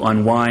difficult to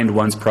unwind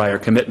one's prior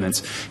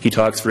commitments. He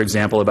talks, for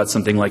example, about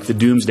something like the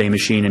Doomsday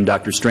Machine in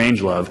Dr.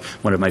 Strangelove,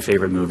 one of my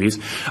favorite movies,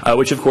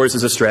 which, of course,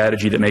 is a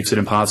strategy that makes it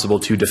impossible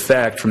to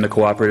defect from the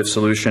cooperative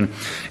solution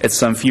at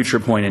some future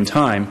point in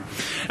time.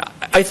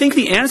 I think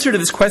the answer to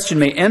this question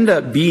may end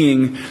up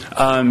being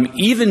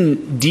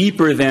even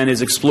deeper than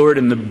is explored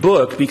in the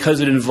book, because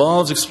it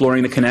involves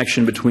exploring the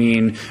connection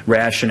between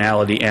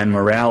rationality and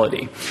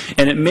morality.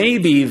 And it may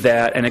be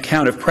that an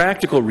account of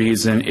practical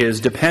reason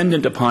is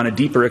dependent upon a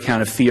deeper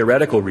account of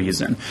theoretical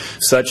reason,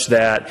 such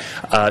that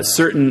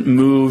certain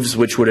moves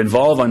which would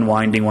involve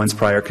unwinding one's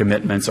prior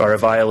commitments are a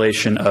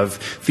violation of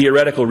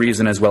theoretical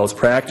reason as well as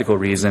practical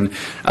reason.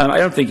 I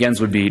don't think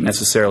Jens would be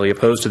necessarily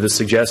opposed to this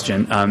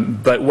suggestion,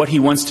 but what he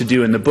wants to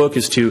do in the book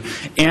is to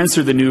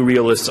answer the new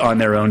realists on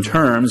their own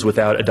terms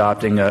without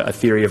adopting a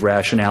theory of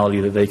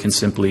rationality that they can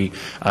simply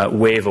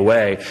wave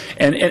away.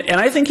 And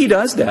I think he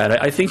does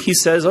that. I think he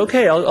says,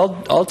 okay,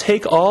 I'll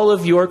take all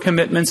of your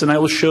commitments and I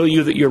will show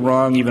you that you're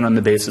wrong even on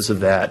the basis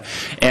of that.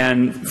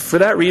 And for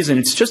that reason,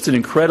 it's just an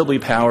incredibly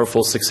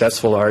powerful,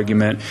 successful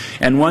argument,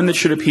 and one that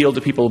should appeal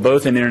to people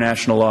both in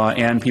international law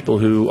and people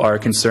who are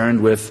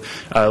concerned with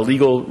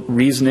legal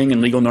reasoning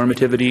and legal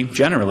normativity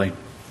generally.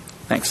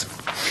 Thanks.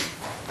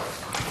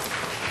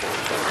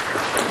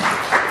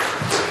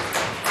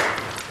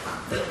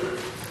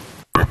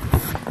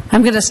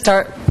 I'm going to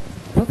start.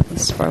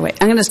 This is far away.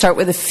 I'm going to start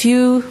with a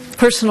few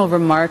personal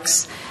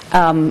remarks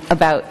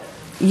about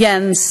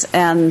Jens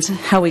and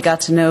how we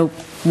got to know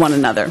one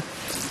another.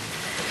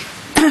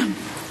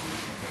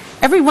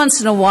 Every once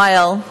in a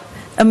while,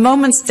 a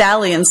moment's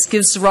dalliance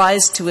gives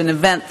rise to an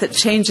event that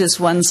changes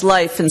one's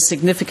life in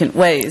significant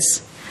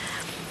ways.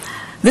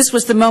 This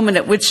was the moment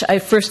at which I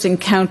first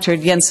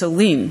encountered Jens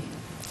Ohlin.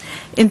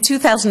 In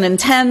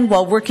 2010,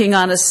 while working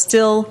on a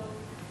still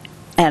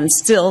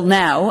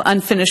now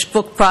unfinished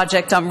book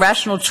project on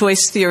rational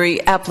choice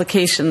theory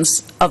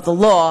applications of the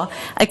law,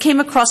 I came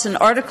across an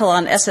article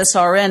on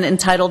SSRN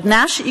entitled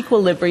Nash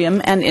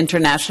Equilibrium and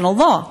International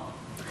Law.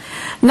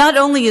 Not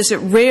only is it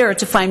rare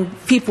to find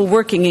people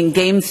working in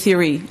game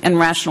theory and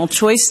rational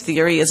choice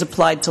theory as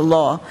applied to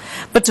law,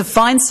 but to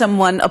find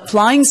someone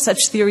applying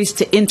such theories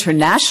to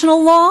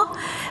international law,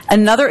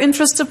 another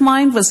interest of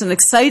mine, was an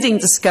exciting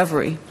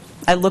discovery.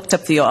 I looked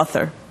up the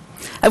author.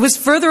 I was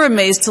further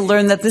amazed to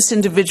learn that this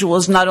individual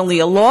is not only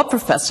a law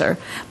professor,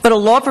 but a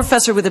law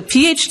professor with a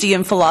PhD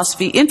in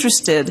philosophy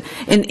interested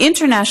in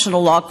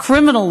international law,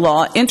 criminal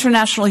law,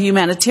 international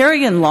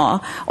humanitarian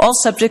law, all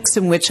subjects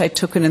in which I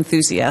took an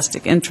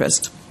enthusiastic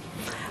interest.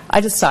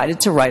 I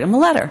decided to write him a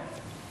letter.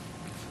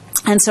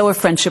 And so a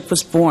friendship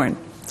was born.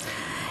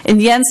 In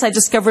Jens, I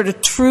discovered a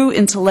true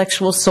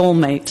intellectual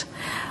soulmate.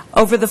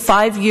 Over the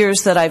 5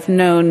 years that I've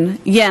known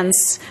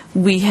Jens,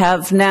 we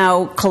have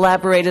now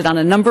collaborated on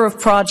a number of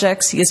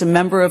projects. He is a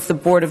member of the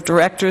board of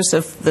directors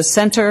of the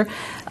center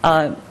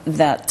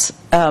that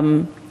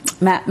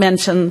Matt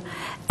mentioned,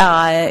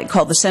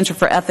 called the Center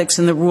for Ethics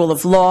and the Rule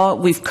of Law.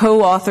 We've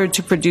co-authored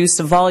to produce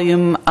a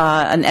volume,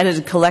 an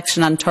edited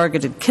collection on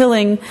targeted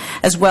killing,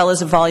 as well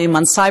as a volume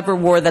on cyber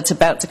war that's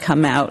about to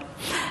come out.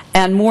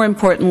 And more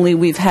importantly,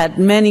 we've had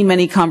many,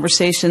 many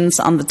conversations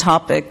on the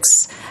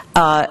topics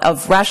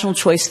of rational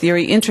choice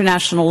theory,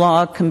 international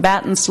law,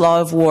 combatants'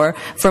 law of war,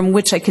 from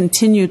which I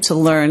continue to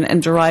learn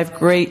and derive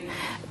great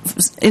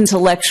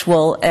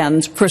intellectual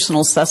and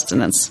personal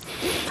sustenance.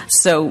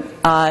 So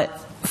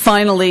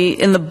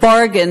finally, in the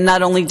bargain,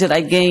 not only did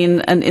I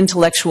gain an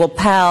intellectual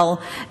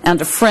pal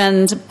and a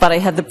friend, but I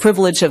had the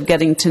privilege of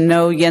getting to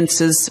know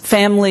Jens's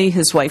family,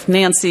 his wife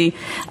Nancy,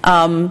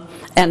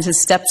 and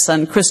his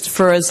stepson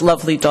Christopher, his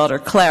lovely daughter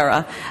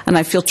Clara. And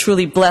I feel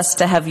truly blessed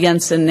to have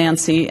Jens and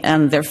Nancy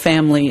and their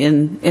family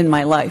in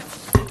my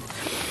life.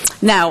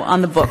 Now,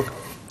 on the book.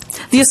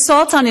 The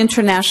Assault on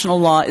International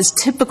Law is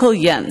typical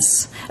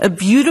Jens, a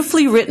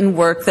beautifully written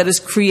work that is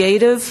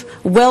creative,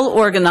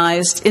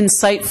 well-organized,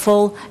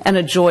 insightful, and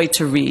a joy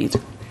to read.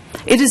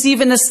 It is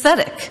even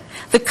aesthetic.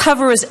 The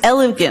cover is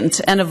elegant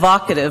and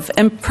evocative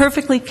and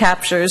perfectly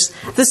captures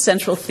the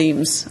central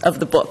themes of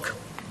the book.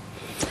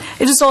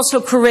 It is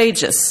also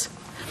courageous,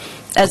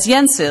 as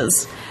Jens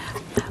is,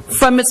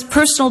 from its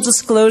personal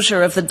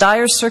disclosure of the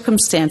dire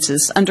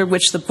circumstances under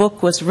which the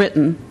book was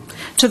written,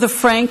 to the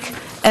frank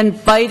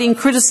and biting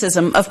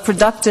criticism of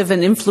productive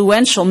and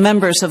influential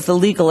members of the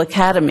legal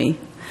academy.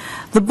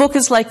 The book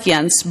is, like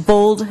Jens,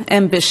 bold,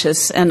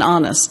 ambitious, and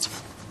honest.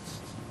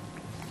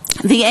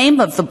 The aim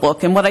of the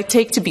book, and what I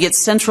take to be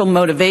its central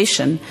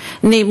motivation,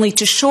 namely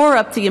to shore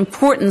up the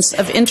importance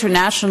of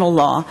international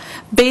law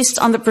based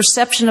on the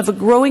perception of a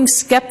growing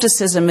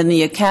skepticism in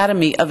the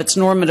academy of its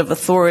normative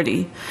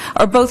authority,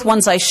 are both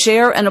ones I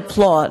share and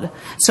applaud.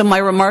 So my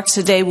remarks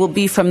today will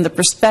be from the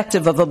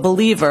perspective of a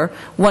believer,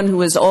 one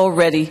who is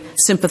already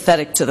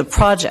sympathetic to the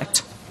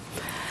project.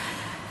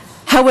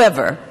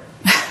 However,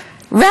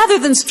 rather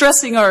than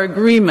stressing our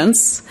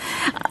agreements,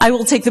 I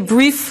will take the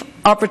brief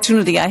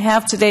opportunity I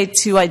have today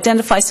to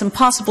identify some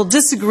possible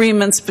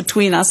disagreements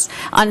between us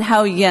on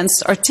how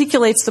Jens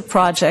articulates the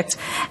project,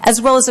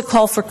 as well as a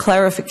call for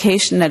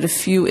clarification at a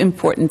few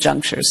important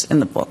junctures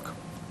in the book.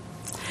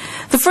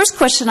 The first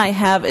question I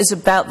have is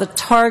about the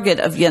target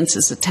of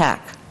Jens's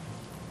attack.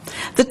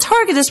 The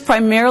target is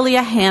primarily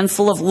a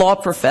handful of law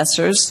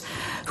professors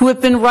who have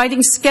been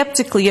writing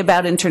skeptically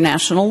about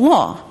international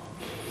law.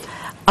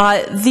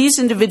 These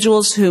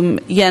individuals, whom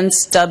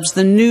Jens dubs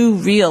the new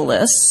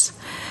realists,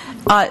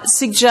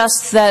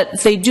 suggest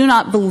that they do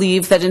not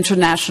believe that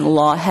international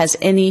law has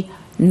any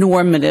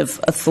normative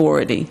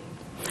authority.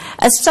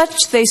 As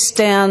such, they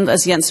stand,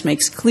 as Jens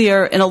makes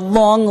clear, in a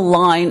long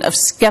line of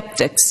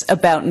skeptics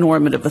about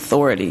normative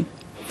authority.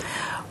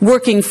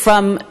 Working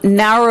from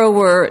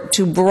narrower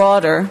to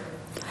broader,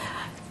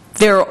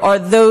 there are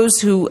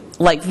those who,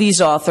 like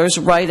these authors,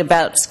 write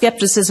about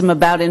skepticism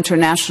about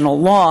international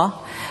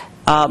law.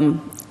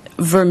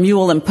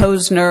 Vermeulen and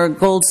Posner,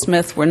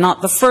 Goldsmith were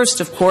not the first,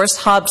 of course.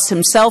 Hobbes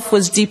himself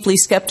was deeply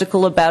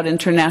skeptical about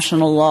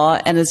international law,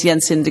 and as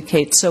Jens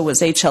indicates, so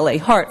was H.L.A.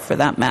 Hart, for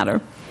that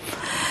matter.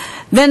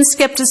 Then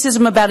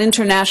skepticism about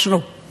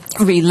international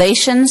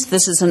relations.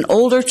 This is an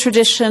older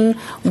tradition,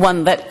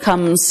 one that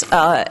comes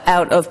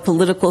out of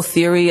political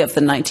theory of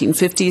the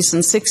 1950s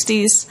and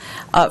 60s,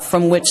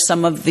 from which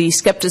some of the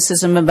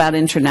skepticism about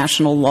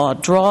international law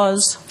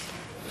draws.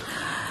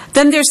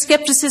 Then there's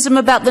skepticism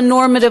about the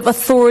normative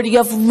authority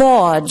of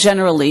law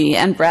generally,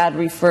 and Brad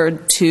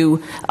referred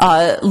to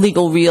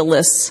legal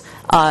realists.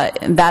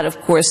 That,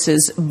 of course,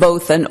 is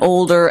both an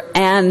older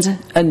and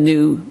a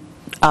new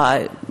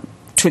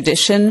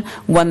tradition,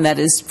 one that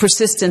is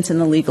persistent in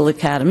the legal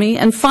academy.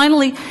 And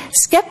finally,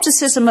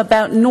 skepticism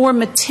about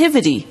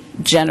normativity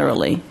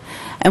generally.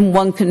 And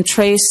one can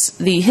trace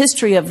the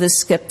history of this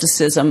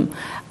skepticism,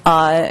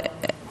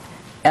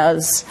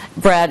 as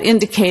Brad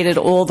indicated,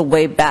 all the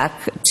way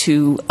back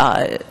to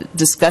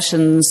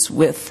discussions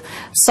with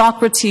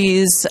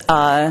Socrates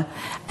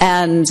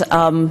and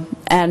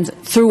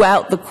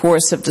throughout the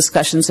course of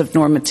discussions of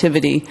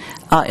normativity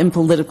in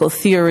political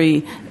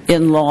theory,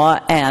 in law,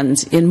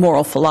 and in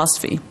moral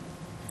philosophy.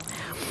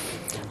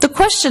 The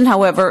question,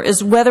 however,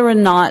 is whether or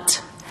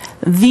not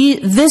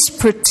this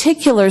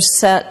particular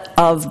set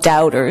of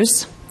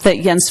doubters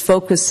that Jens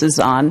focuses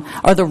on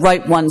are the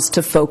right ones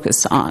to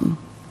focus on,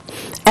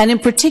 and in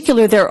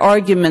particular their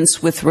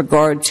arguments with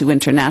regard to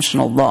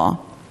international law.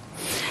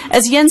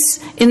 As Jens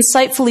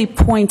insightfully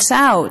points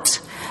out,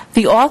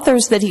 the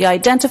authors that he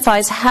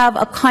identifies have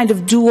a kind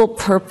of dual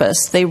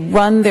purpose. They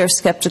run their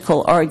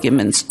skeptical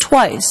arguments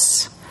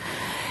twice.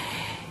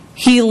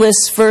 He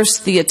lists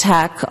first the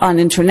attack on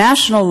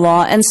international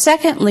law, and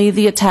secondly,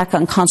 the attack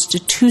on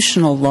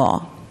constitutional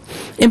law.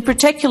 In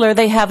particular,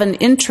 they have an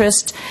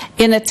interest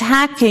in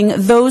attacking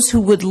those who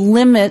would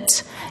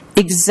limit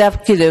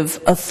executive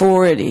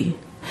authority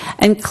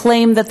and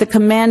claim that the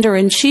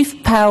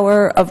commander-in-chief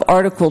power of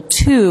Article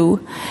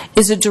 2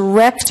 is a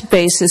direct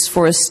basis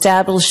for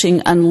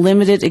establishing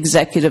unlimited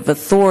executive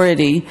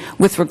authority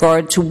with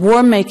regard to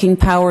war-making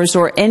powers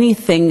or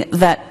anything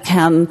that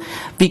can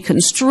be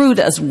construed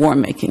as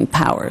war-making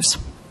powers.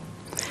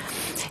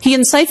 He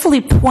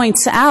insightfully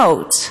points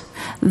out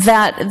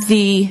that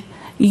the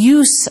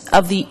use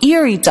of the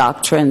Erie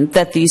doctrine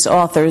that these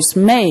authors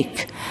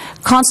make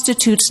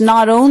constitutes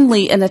not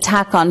only an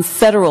attack on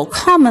federal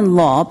common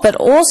law, but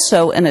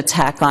also an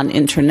attack on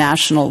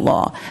international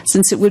law,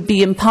 since it would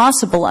be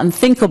impossible,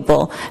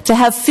 unthinkable, to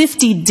have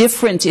 50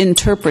 different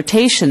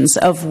interpretations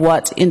of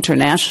what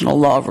international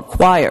law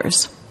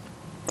requires.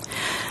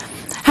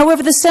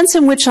 However, the sense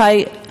in which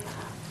I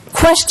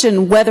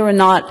question whether or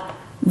not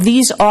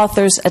these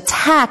authors'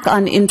 attack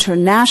on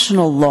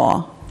international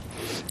law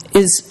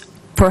is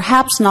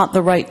perhaps not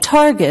the right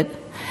target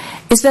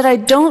is that I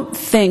don't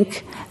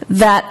think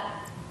that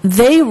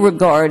they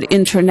regard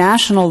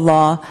international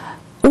law,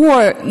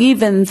 or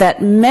even that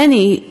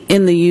many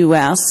in the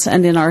U.S.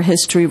 and in our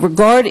history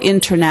regard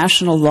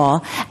international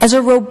law as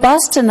a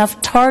robust enough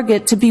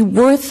target to be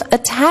worth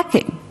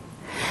attacking.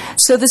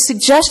 So the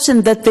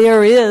suggestion that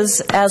there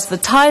is, as the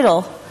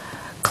title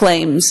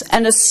claims,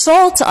 an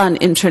assault on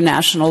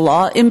international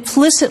law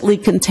implicitly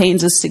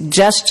contains a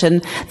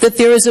suggestion that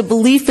there is a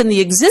belief in the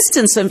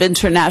existence of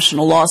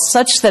international law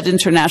such that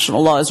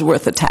international law is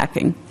worth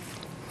attacking.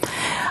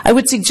 I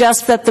would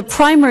suggest that the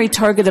primary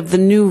target of the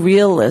new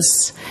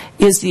realists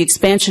is the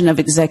expansion of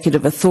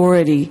executive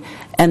authority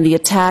and the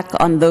attack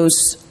on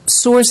those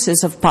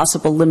sources of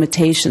possible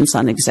limitations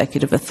on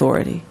executive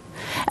authority,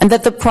 and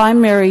that the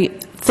primary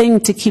thing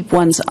to keep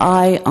one's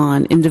eye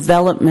on in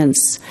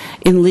developments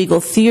in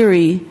legal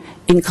theory,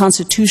 in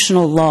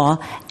constitutional law,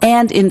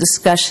 and in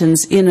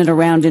discussions in and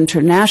around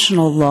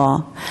international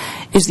law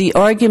is the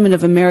argument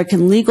of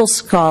American legal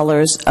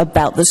scholars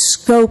about the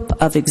scope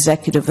of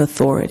executive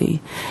authority.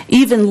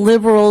 Even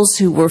liberals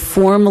who were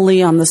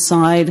formerly on the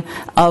side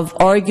of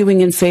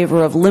arguing in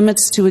favor of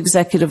limits to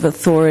executive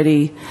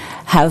authority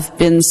have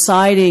been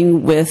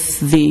siding with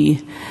the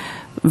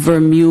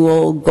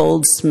Vermeulen,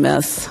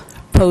 Goldsmith,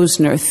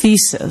 Posner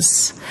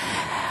thesis.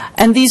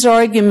 And these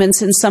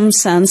arguments, in some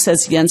sense,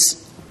 as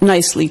Jens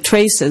nicely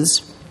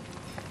traces,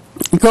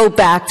 go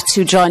back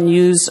to John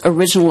Yu's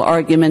original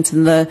argument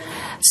in the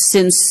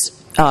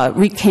since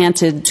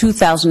recanted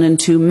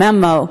 2002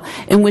 memo,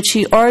 in which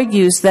he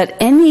argues that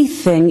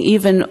anything,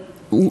 even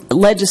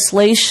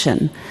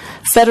legislation,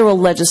 federal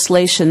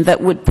legislation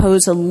that would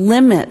pose a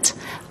limit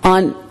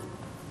on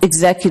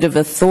executive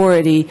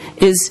authority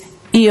is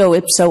eo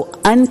ipso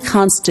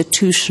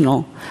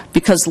unconstitutional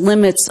because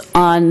limits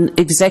on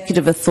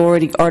executive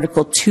authority,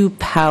 Article 2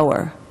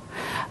 power,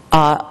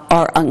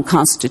 are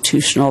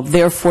unconstitutional.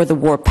 Therefore, the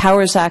War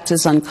Powers Act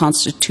is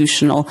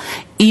unconstitutional.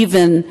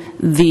 Even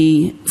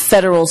the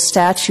federal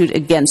statute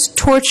against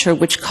torture,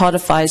 which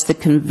codifies the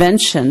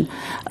Convention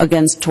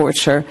Against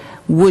Torture,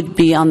 would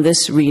be, on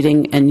this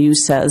reading and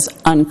use says,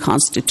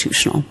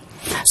 unconstitutional.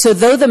 So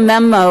though the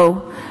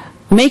memo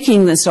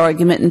making this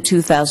argument in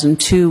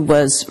 2002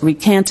 was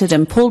recanted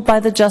and pulled by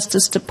the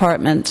Justice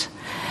Department,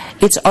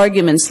 its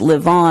arguments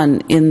live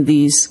on in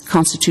these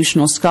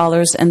constitutional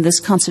scholars, and this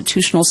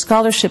constitutional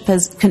scholarship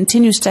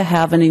continues to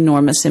have an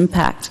enormous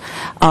impact,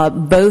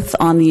 both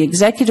on the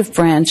executive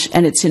branch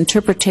and its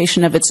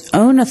interpretation of its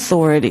own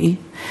authority,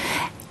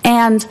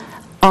 and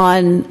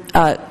on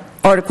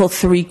Article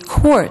 3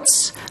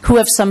 courts, who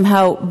have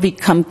somehow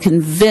become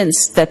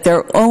convinced that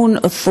their own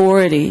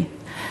authority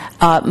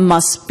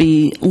must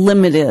be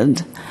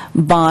limited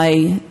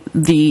by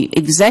the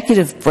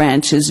executive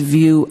branch's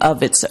view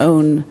of its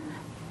own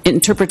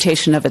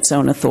interpretation of its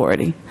own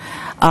authority.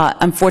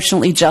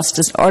 Unfortunately,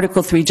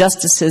 Article 3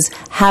 justices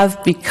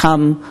have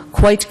become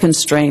quite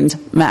constrained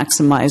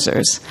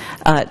maximizers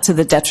to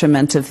the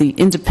detriment of the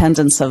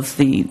independence of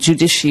the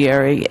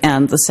judiciary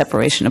and the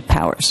separation of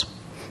powers.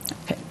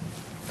 Okay.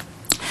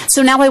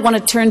 So now I want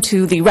to turn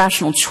to the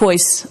rational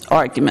choice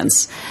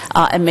arguments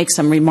and make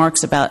some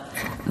remarks about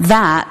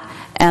that,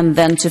 and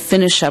then to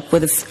finish up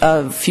with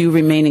a few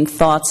remaining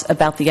thoughts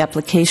about the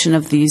application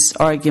of these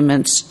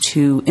arguments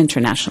to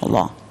international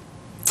law.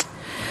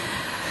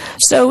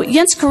 So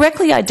Jens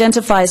correctly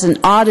identifies an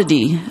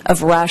oddity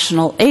of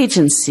rational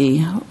agency,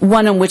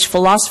 one on which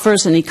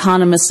philosophers and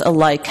economists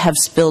alike have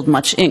spilled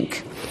much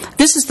ink.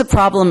 This is the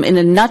problem in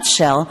a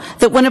nutshell,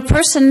 that when a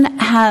person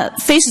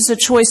faces a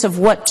choice of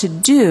what to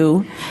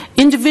do,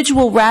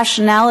 individual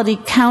rationality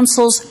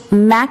counsels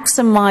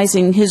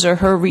maximizing his or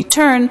her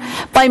return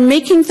by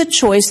making the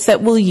choice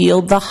that will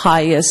yield the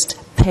highest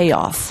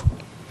payoff.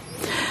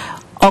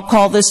 I'll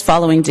call this,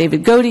 following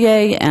David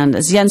Gaudier, and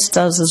as Jens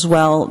does as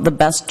well, the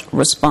best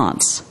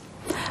response.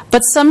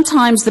 But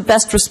sometimes the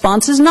best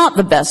response is not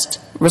the best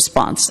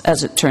response,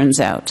 as it turns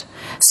out.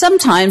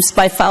 Sometimes,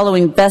 by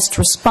following best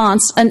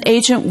response, an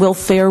agent will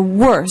fare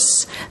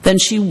worse than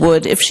she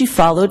would if she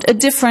followed a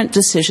different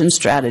decision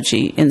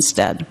strategy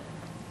instead.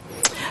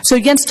 So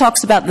Jens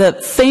talks about the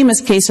famous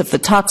case of the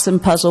toxin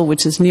puzzle,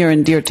 which is near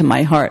and dear to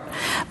my heart.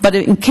 But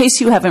in case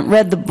you haven't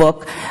read the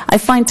book, I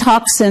find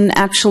toxin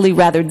actually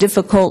rather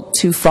difficult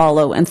to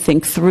follow and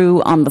think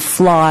through on the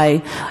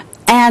fly.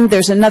 And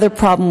there's another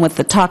problem with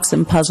the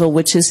toxin puzzle,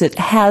 which is it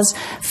has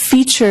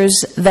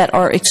features that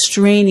are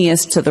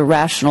extraneous to the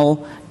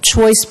rational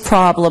choice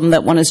problem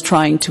that one is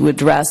trying to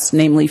address,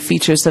 namely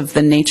features of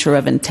the nature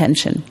of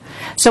intention.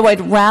 So I'd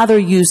rather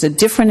use a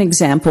different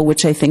example,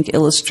 which I think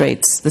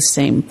illustrates the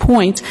same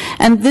point,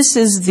 and this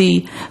is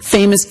the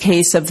famous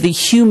case of the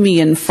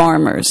Humean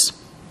farmers.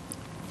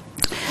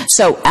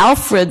 So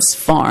Alfred's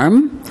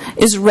farm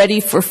is ready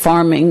for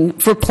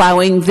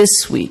plowing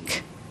this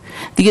week.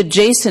 The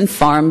adjacent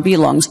farm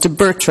belongs to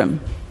Bertram.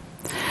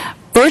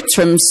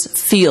 Bertram's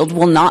field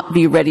will not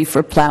be ready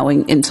for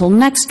plowing until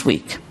next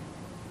week.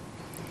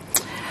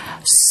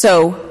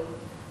 So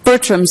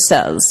Bertram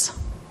says,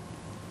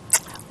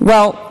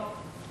 well,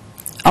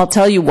 I'll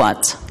tell you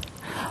what,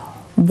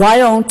 why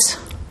don't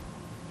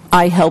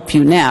I help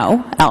you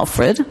now,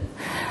 Alfred,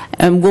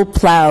 and we'll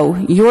plow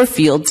your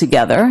field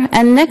together,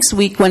 and next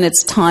week when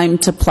it's time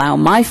to plow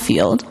my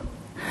field,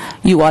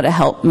 you ought to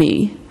help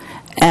me,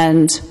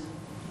 and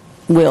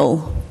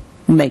we'll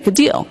make a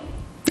deal.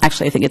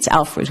 Actually, I think it's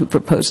Alfred who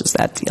proposes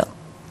that deal.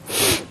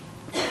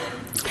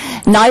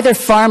 Neither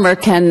farmer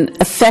can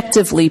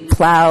effectively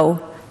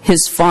plow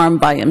his farm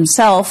by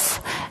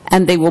himself,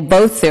 and they will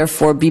both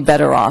therefore be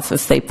better off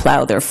if they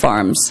plow their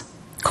farms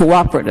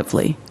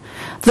cooperatively.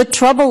 The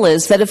trouble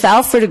is that if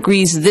Alfred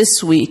agrees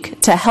this week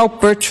to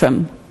help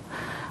Bertram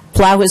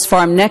plow his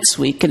farm next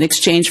week in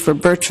exchange for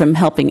Bertram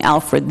helping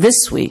Alfred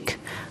this week,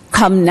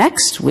 come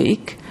next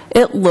week,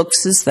 it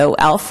looks as though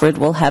Alfred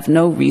will have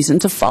no reason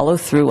to follow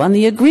through on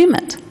the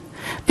agreement,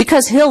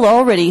 because he'll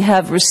already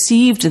have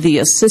received the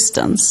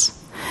assistance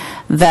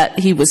that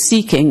he was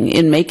seeking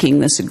in making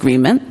this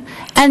agreement,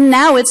 and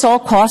now it's all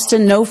cost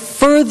and no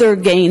further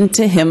gain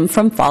to him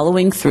from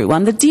following through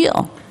on the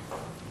deal.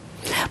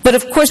 But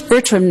of course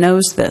Bertram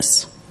knows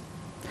this.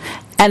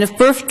 And if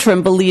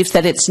Bertram believes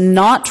that it's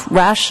not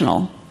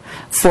rational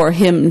for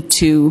him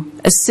to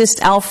assist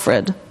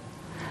Alfred,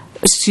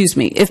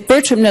 if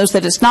Bertram knows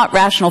that it's not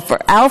rational for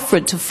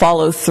Alfred to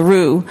follow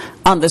through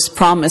on this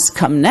promise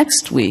come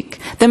next week,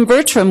 then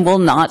Bertram will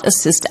not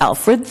assist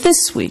Alfred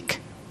this week.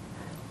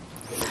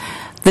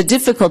 The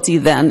difficulty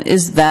then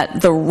is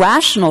that the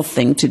rational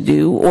thing to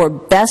do, or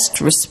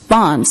best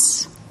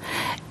response,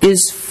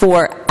 is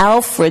for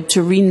Alfred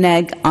to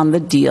renege on the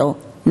deal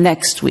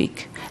next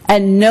week.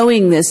 And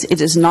knowing this,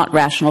 it is not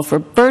rational for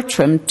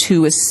Bertram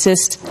to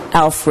assist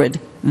Alfred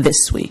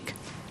this week.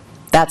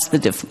 That's the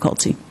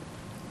difficulty.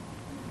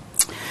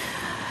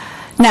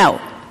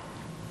 Now,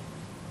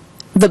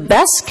 The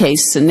best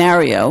case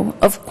scenario,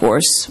 of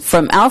course,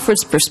 from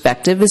Alfred's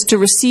perspective, is to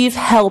receive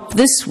help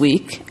this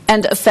week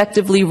and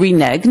effectively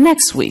renege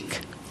next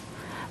week.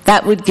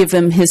 That would give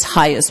him his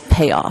highest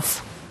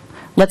payoff.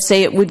 Let's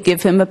say it would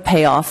give him a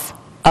payoff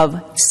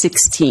of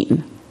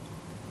 16,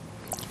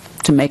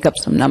 to make up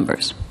some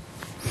numbers.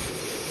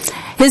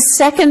 His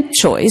second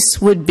choice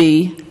would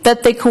be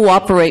that they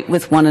cooperate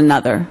with one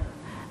another,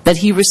 that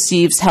he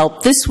receives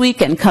help this week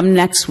and come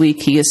next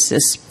week he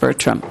assists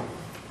Bertram.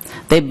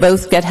 They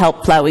both get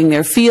help plowing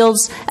their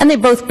fields, and they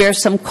both bear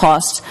some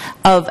cost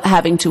of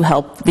having to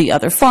help the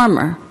other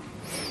farmer.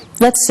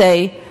 Let's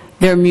say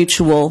their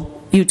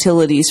mutual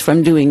utilities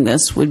from doing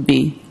this would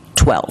be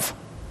 12.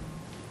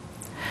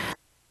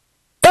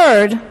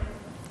 Third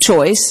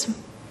choice,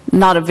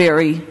 not a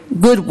very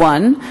good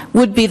one,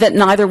 would be that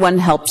neither one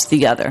helps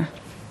the other.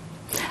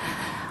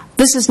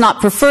 This is not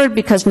preferred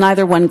because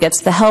neither one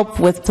gets the help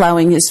with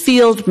plowing his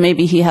field.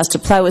 Maybe he has to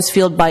plow his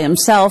field by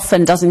himself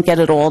and doesn't get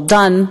it all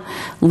done,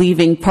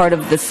 leaving part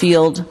of the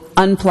field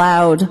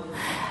unplowed.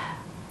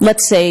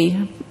 Let's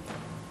say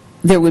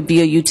there would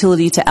be a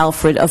utility to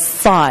Alfred of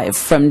 5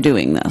 from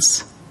doing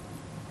this.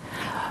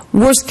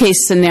 Worst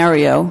case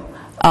scenario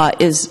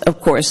is, of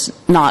course,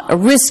 not a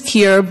risk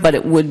here, but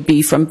it would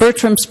be, from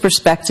Bertram's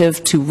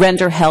perspective, to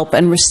render help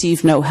and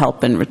receive no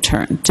help in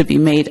return, to be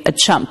made a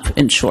chump,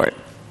 in short.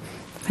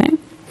 Okay?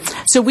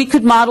 So we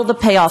could model the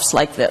payoffs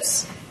like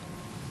this.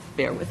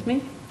 Bear with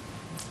me.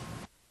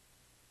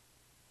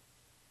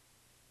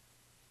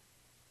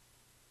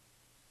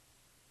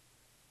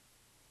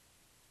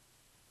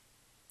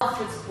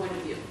 Alfred's point of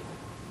view.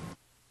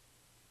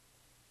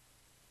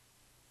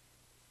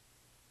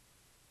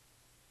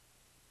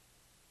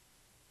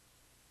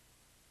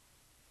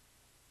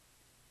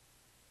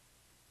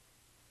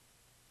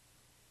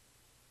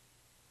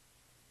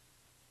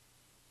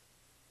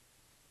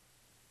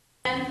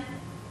 And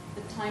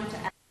the time to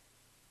act.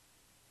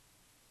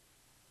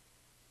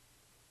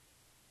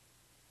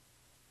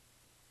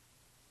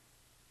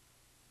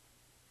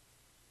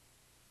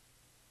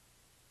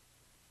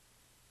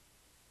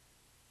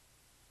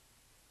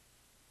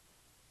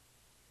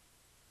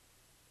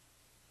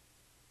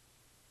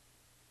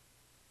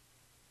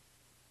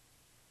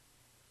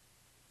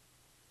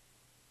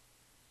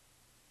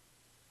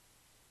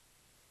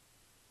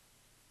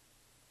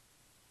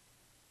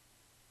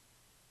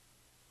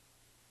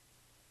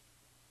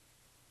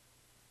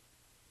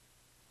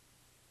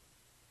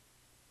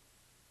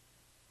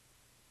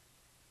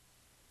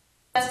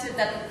 Suggested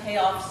that the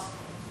payoffs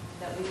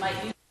that we might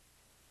use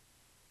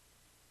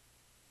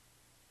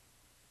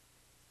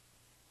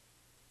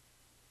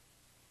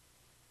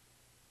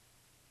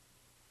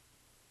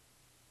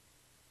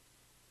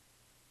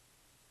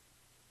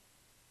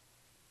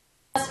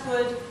less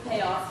good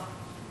payoff.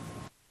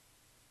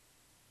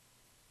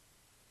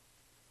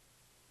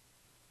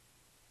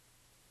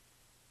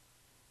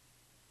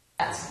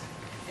 That's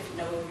if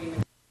no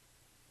agreement.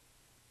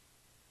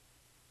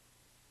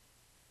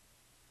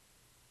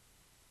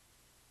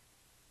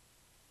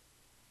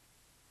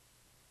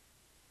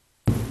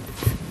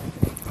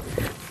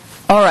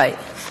 All right.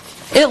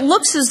 It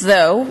looks as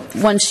though,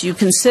 once you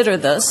consider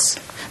this,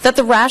 that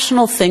the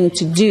rational thing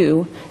to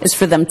do is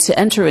for them to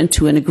enter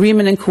into an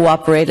agreement and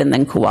cooperate and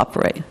then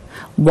cooperate.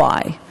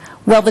 Why?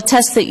 Well, the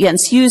test that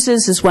Jens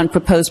uses is one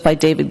proposed by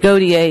David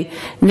Gaudier,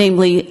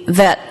 namely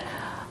that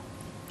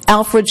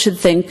Alfred should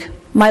think,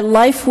 my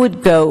life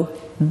would go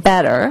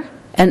better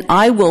and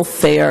I will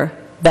fare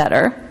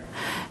better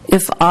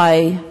if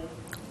I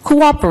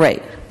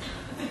cooperate.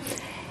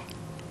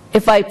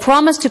 If I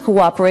promise to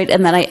cooperate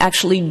and then I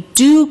actually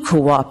do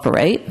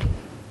cooperate,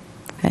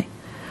 okay,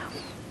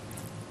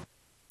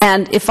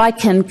 and if I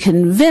can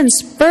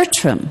convince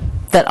Bertram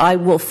that I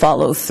will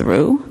follow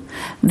through,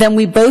 then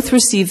we both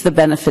receive the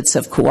benefits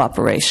of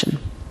cooperation.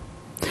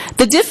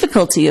 The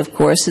difficulty, of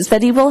course, is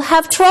that he will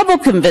have trouble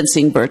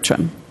convincing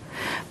Bertram,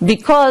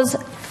 because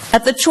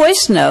at the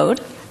choice node,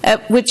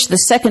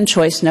 the second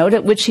choice node,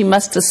 at which he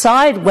must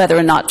decide whether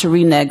or not to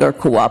renege or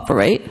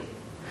cooperate,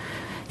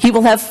 he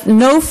will have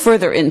no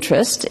further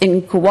interest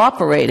in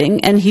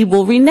cooperating, and he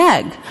will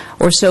renege,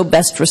 or so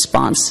best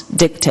response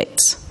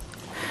dictates.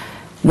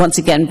 Once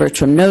again,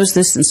 Bertram knows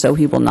this, and so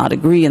he will not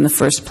agree in the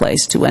first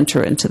place to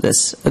enter into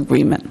this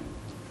agreement.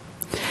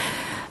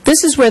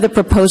 This is where the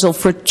proposal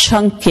for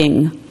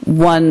chunking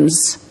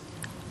one's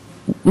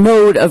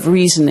mode of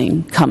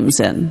reasoning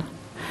comes in.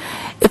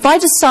 If I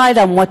decide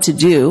on what to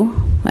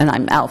do, and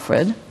I'm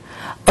Alfred,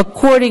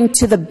 according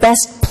to the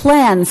best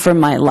plan for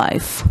my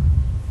life,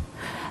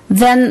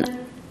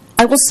 then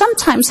I will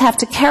sometimes have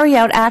to carry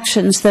out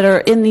actions that are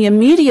in the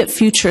immediate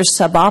future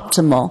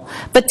suboptimal,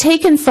 but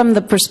taken from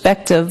the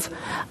perspective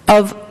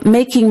of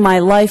making my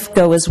life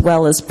go as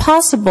well as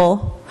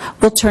possible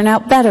will turn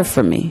out better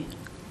for me.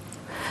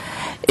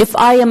 If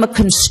I am a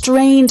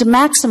constrained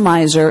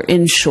maximizer,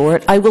 in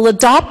short, I will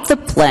adopt the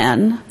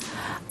plan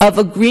of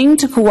agreeing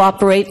to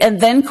cooperate and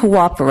then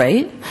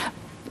cooperate.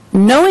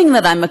 Knowing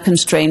that I'm a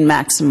constrained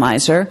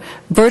maximizer,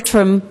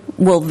 Bertram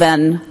will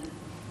then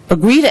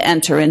agree to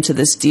enter into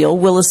this deal,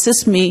 will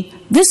assist me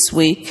this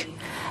week,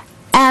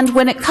 And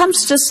when it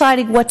comes to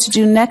deciding what to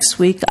do next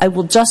week, I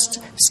will just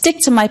stick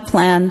to my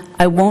plan.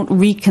 I won't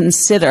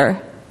reconsider,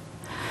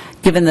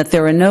 given that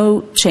there are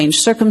no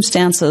changed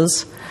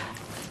circumstances,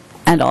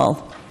 and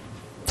I'll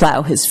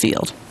plow his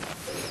field.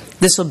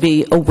 This will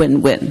be a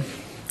win-win.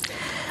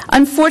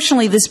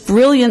 Unfortunately, this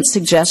brilliant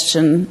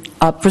suggestion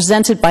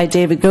presented by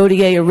David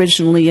Gautier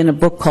originally in a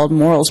book called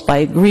Morals by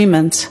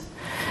Agreement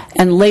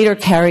and later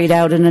carried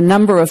out in a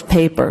number of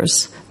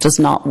papers does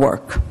not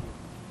work.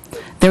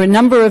 There have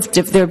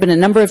been a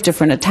number of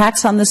different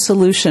attacks on this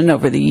solution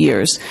over the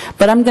years,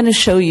 but I'm going to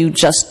show you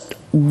just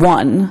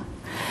one.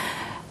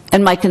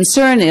 And my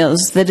concern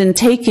is that in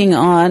taking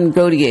on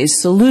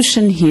Gautier's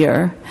solution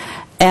here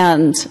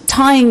and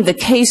tying the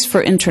case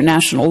for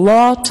international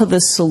law to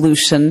this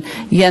solution,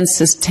 Jens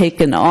has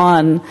taken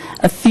on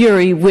a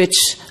theory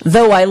which,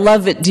 though I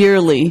love it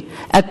dearly,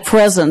 at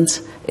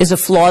present is a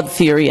flawed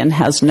theory and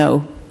has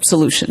no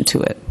solution to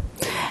it.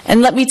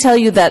 And let me tell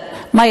you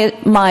that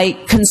my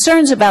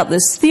concerns about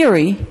this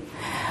theory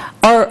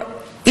are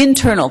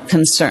internal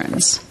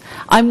concerns.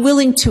 I'm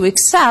willing to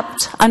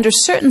accept, under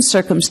certain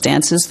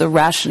circumstances, the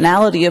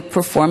rationality of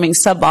performing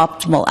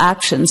suboptimal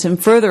actions in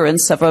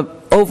furtherance of an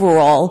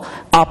overall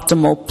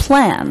optimal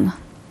plan.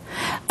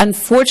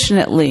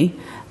 Unfortunately,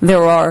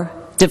 there are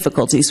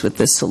difficulties with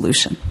this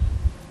solution.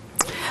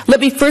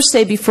 Let me first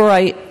say, before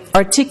I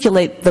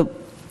articulate the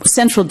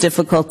central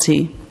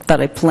difficulty that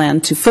I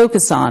plan to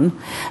focus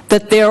on,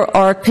 that there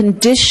are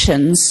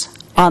conditions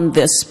on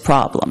this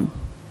problem.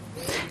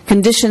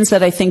 Conditions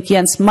that I think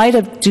Jens might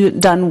have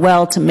done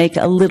well to make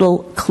a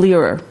little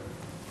clearer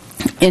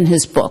in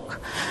his book.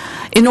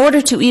 In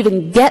order to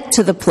even get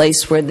to the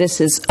place where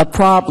this is a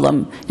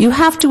problem, you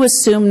have to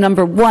assume,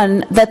 number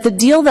one, that the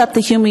deal that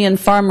the Humean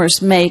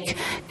farmers make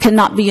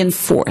cannot be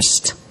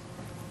enforced.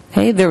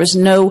 Okay? There is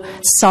no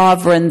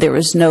sovereign, there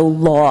is no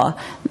law.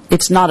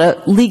 It's not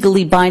a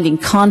legally binding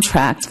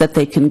contract that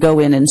they can go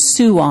in and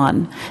sue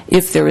on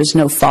if there is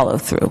no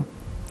follow-through.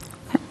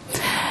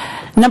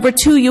 Number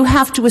two, you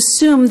have to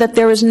assume that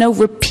there is no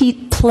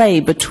repeat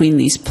play between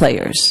these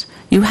players.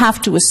 You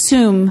have to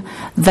assume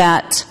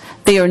that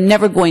they are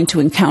never going to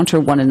encounter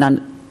one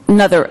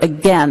another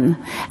again,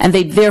 and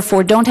they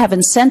therefore don't have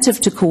incentive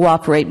to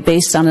cooperate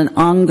based on an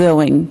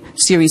ongoing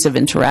series of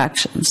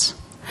interactions.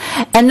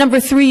 And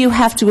number three, you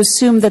have to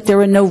assume that there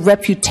are no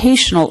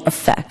reputational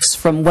effects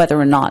from whether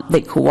or not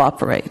they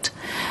cooperate.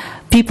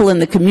 People in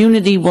the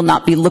community will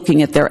not be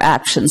looking at their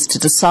actions to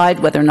decide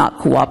whether or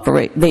not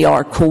they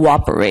are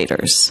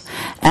cooperators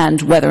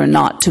and whether or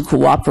not to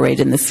cooperate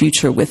in the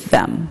future with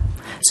them.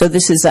 So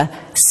this is a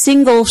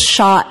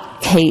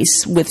single-shot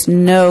case with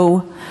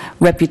no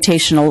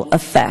reputational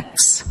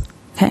effects,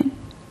 okay,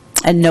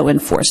 and no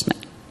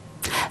enforcement.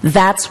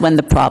 That's when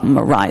the problem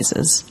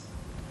arises.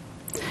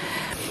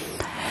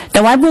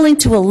 Now, I'm willing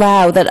to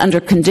allow that under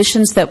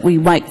conditions that we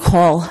might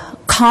call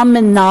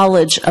common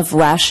knowledge of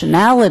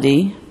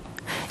rationality,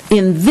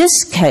 in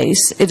this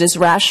case, it is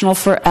rational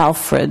for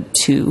Alfred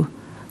to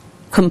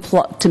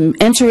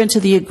enter into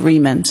the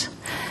agreement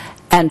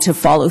and to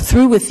follow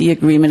through with the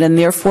agreement, and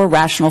therefore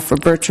rational for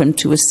Bertram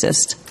to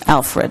assist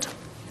Alfred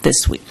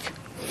this week.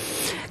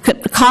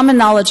 Common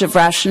knowledge of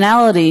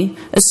rationality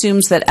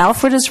assumes that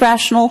Alfred is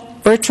rational,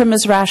 Bertram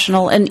is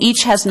rational, and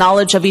each has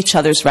knowledge of each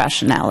other's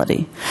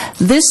rationality.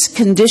 This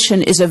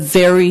condition is a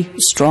very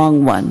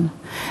strong one.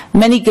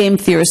 Many game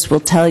theorists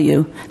will tell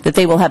you that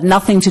they will have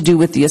nothing to do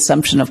with the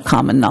assumption of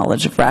common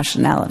knowledge of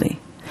rationality.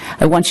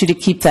 I want you to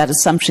keep that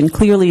assumption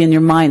clearly in your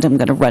mind. I'm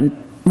going to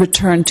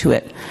return to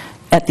it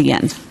at the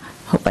end.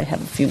 Hope I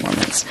have a few more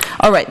minutes.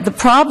 All right, the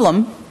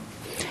problem,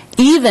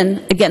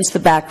 even against the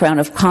background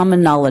of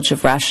common knowledge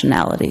of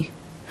rationality,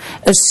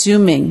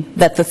 assuming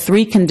that the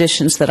three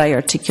conditions that I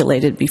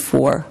articulated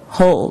before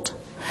hold,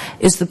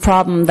 is the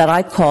problem that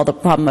I call the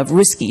problem of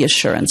risky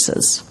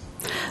assurances.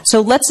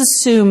 So let's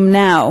assume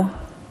now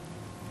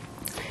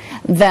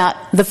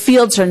that the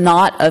fields are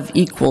not of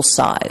equal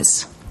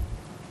size.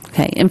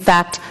 Okay. In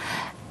fact,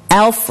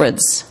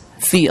 Alfred's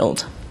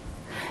field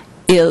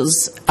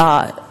is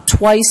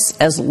twice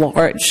as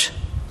large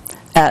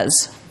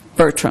as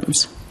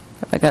Bertram's.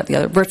 If I got the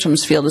other,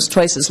 Bertram's field is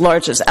twice as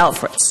large as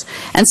Alfred's.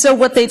 And so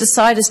what they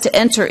decide is to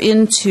enter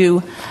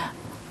into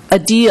a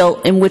deal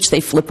in which they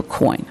flip a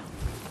coin.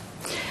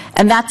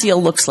 And that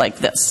deal looks like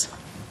this.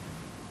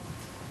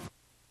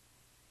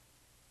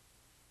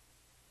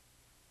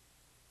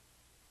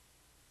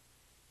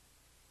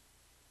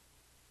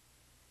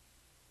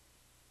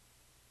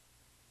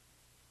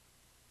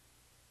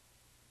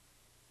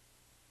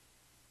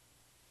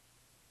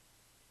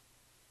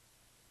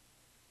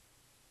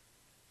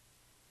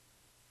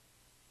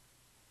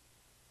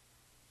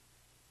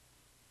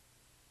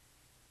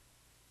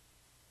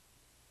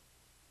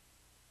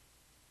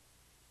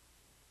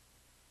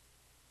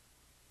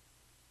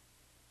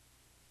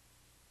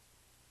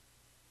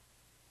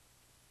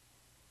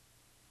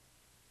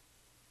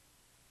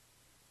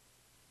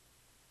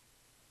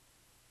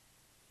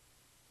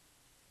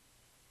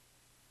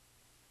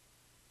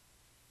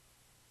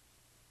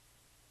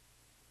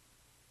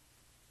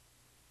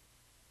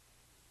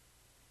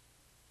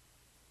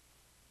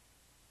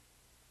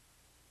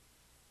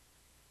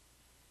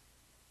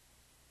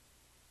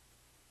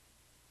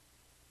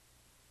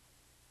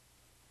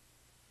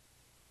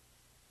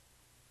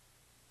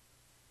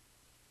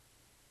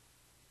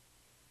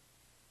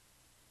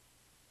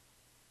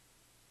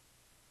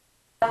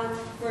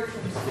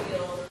 Bertram's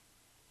field.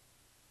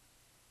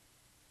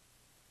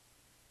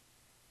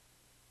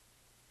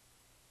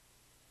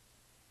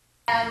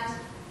 And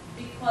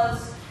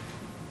because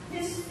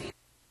his field is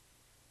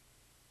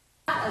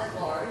not as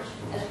large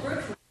as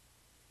Bertram's,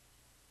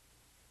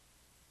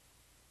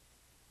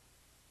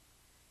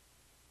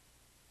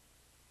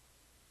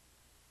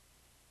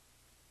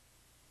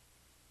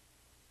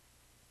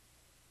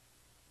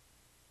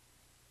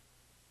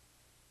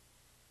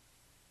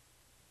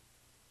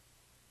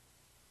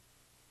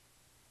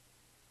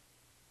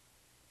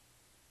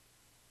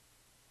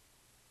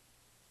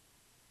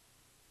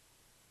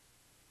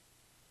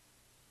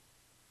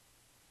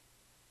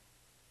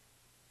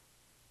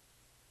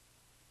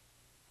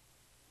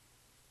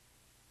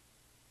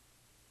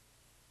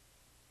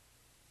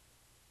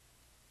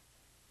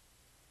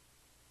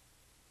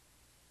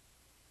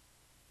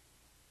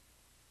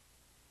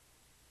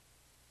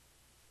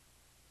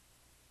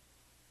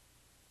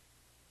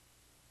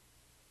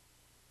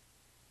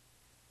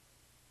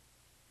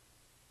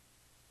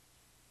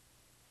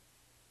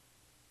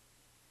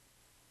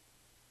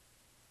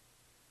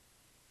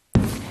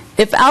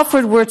 if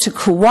Alfred were to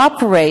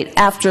cooperate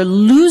after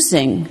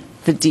losing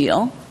the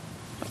deal,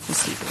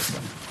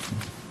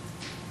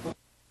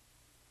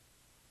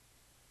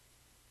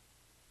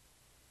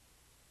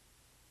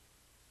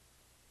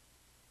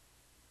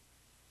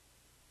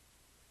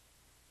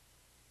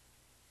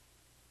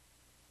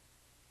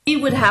 he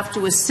would have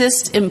to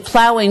assist in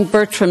plowing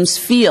Bertram's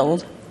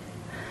field,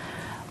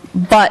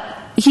 but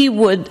he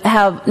would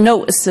have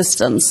no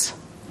assistance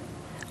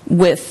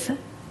with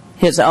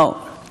his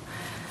own.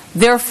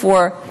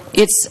 Therefore,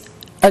 it's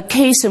a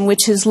case in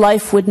which his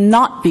life would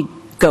not be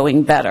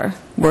going better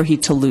were he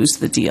to lose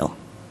the deal.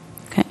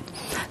 Okay.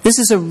 This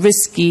is a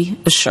risky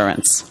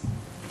assurance.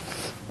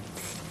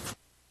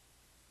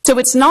 So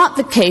it's not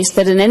the case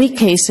that in any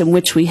case in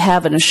which we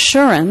have an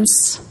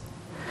assurance,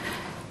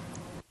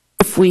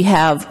 if we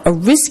have a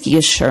risky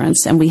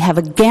assurance and we have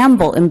a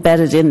gamble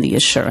embedded in the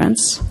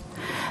assurance,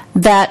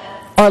 that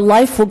our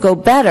life will go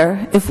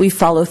better if we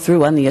follow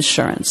through on the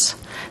assurance.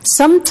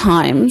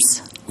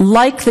 Sometimes,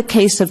 like the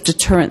case of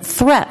deterrent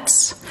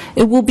threats,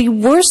 it will be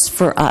worse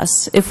for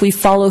us if we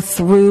follow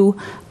through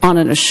on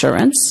an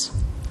assurance,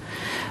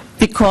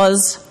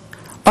 because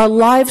our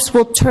lives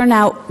will turn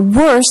out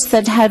worse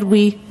than had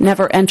we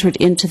never entered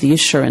into the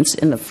assurance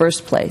in the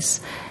first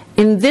place.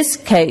 In this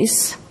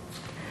case,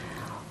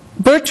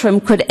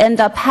 Bertram could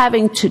end up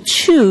having to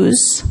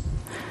choose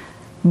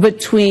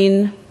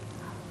between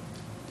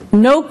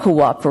no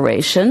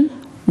cooperation,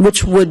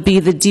 which would be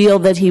the deal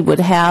that he would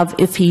have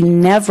if he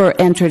never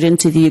entered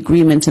into the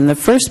agreement in the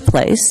first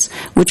place,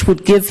 which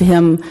would give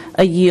him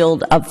a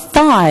yield of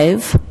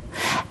 5,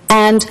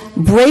 and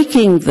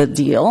breaking the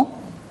deal,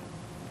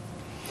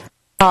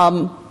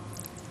 in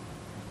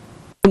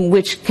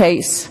which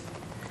case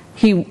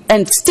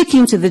and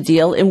sticking to the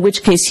deal, in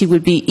which case he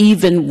would be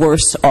even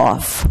worse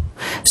off.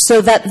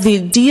 So that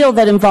the deal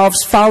that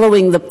involves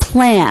following the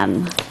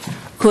plan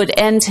could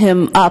end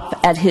him up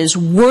at his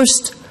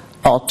worst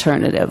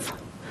alternative.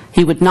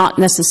 He would not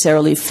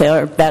necessarily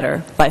fare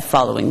better by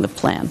following the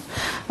plan.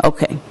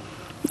 Okay.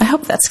 I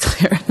hope that's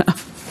clear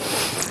enough.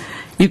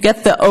 You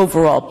get the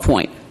overall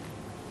point.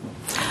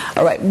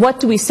 All right. What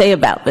do we say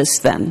about this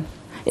then?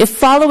 If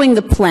following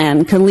the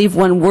plan can leave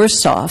one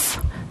worse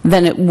off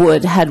than it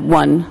would had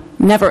one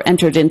never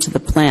entered into the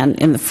plan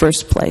in the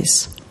first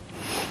place,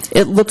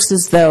 it looks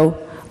as though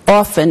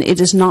often it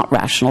is not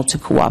rational to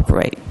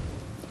cooperate.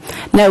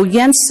 Now,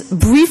 Jens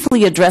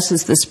briefly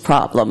addresses this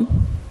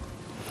problem,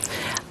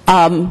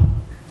 but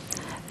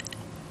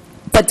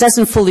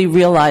doesn't fully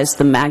realize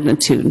the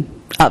magnitude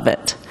of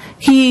it.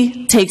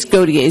 He takes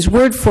Gaudier's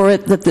word for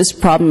it that this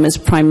problem is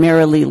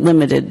primarily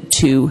limited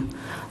to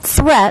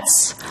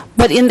threats,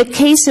 but in the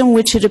case in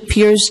which it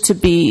appears to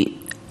be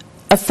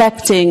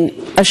affecting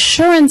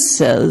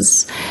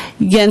assurances,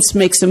 Jens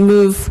makes a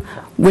move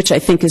which I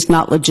think is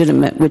not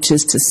legitimate, which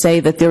is to say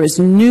that there is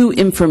new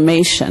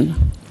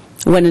information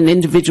when an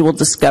individual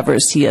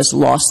discovers he has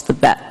lost the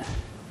bet.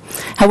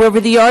 However,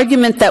 the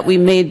argument that we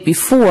made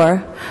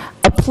before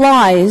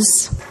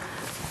applies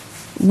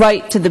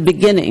right to the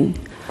beginning,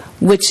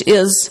 which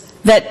is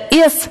that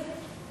if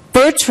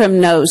Bertram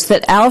knows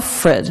that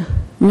Alfred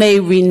may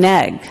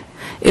renege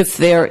if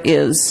there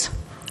is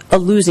a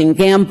losing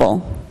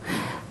gamble,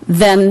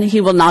 then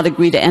he will not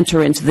agree to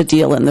enter into the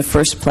deal in the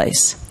first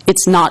place.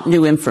 It's not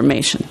new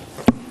information.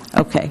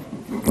 Okay.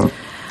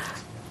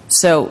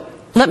 So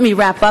let me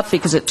wrap up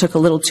because it took a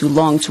little too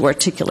long to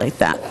articulate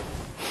that.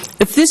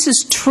 If this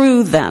is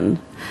true, then,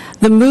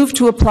 the move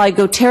to apply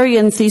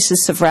Gautierian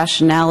thesis of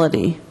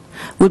rationality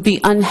would be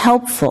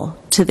unhelpful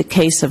to the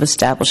case of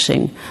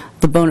establishing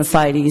the bona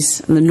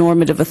fides and the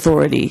normative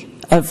authority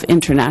of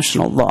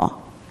international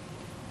law.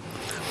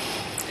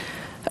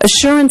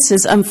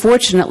 Assurances,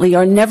 unfortunately,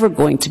 are never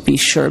going to be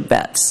sure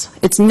bets.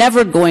 It's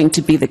never going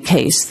to be the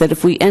case that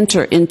if we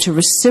enter into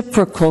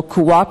reciprocal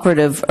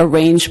cooperative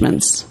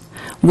arrangements,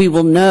 we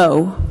will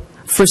know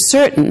for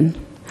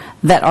certain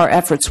that our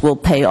efforts will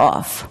pay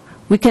off.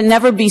 We can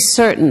never be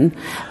certain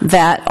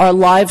that our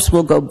lives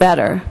will go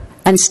better,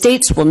 and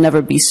states will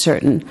never be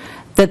certain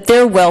that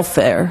their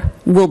welfare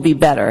will be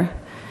better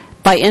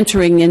by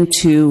entering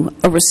into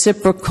a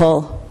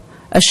reciprocal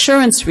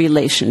assurance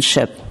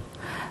relationship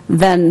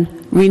than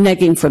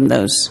reneging from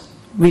those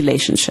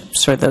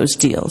relationships or those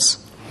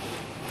deals.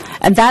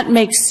 And that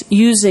makes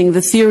using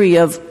the theory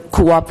of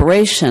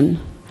cooperation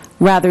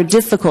rather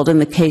difficult in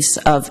the case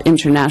of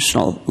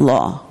international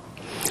law.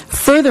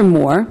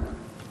 Furthermore,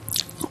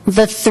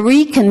 the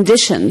three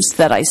conditions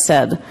that I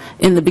said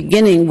in the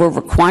beginning were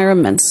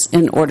requirements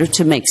in order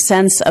to make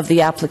sense of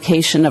the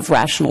application of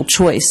rational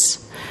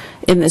choice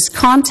in this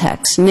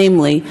context,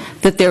 namely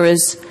that there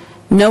is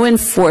no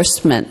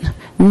enforcement,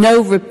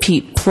 no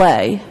repeat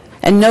play,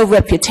 and no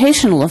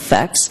reputational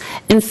effects,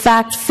 in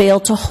fact, fail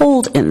to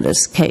hold in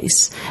this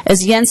case.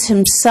 As Jens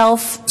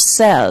himself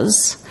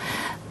says,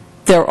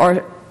 there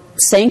are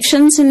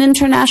sanctions in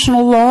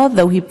international law,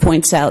 though he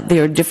points out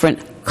there are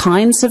different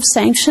kinds of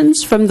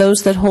sanctions from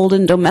those that hold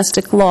in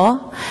domestic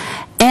law.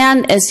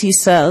 And, as he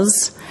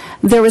says,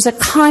 there is a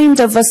kind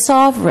of a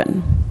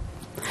sovereign.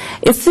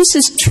 If this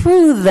is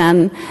true,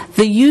 then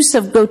the use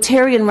of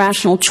Goethean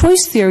rational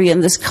choice theory in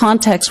this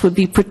context would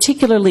be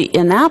particularly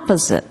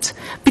inapposite,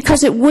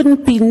 because it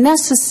wouldn't be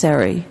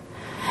necessary.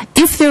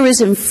 If there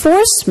is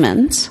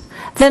enforcement,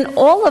 then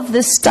all of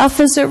this stuff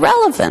is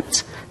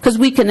irrelevant, because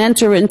we can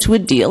enter into a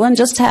deal and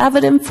just have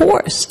it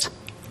enforced.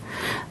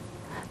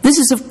 This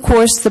is, of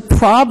course, the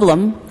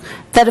problem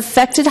that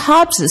affected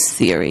Hobbes's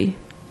theory.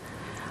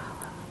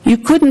 You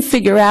couldn't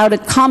figure out,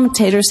 and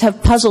commentators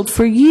have puzzled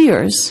for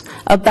years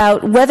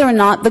about whether or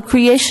not the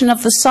creation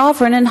of the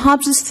sovereign in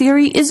Hobbes's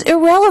theory is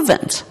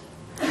irrelevant.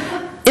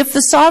 If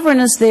the sovereign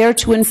is there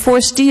to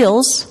enforce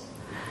deals,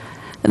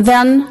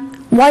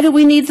 then why do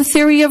we need the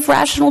theory of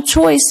rational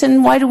choice,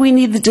 and why do we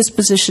need the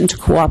disposition to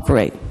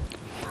cooperate?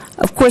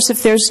 Of course,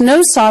 if there's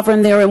no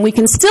sovereign there and we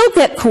can still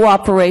get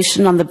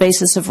cooperation on the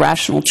basis of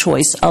rational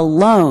choice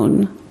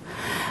alone,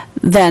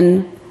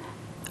 then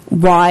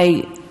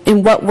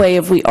in what way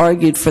have we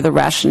argued for the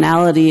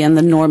rationality and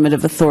the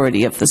normative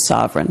authority of the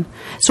sovereign?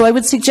 So I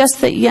would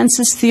suggest that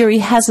Jens's theory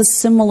has a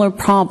similar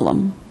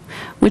problem,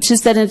 which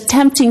is that in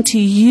attempting to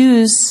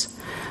use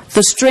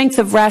the strength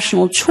of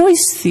rational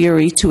choice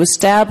theory to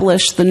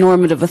establish the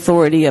normative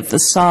authority of the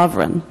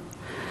sovereign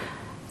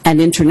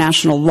and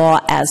international law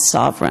as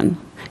sovereign,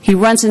 he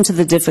runs into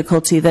the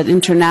difficulty that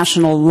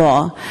international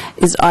law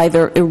is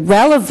either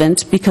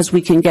irrelevant because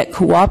we can get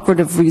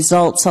cooperative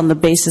results on the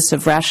basis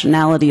of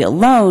rationality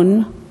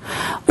alone,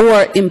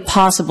 or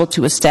impossible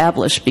to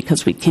establish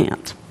because we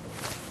can't.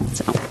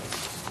 So.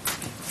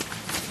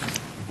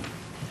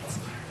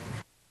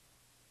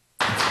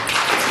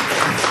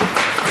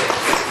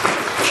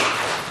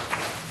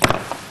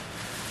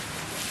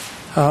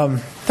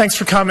 Thanks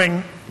for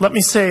coming. Let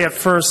me say at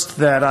first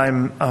that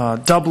I'm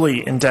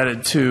doubly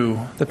indebted to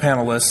the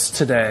panelists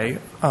today.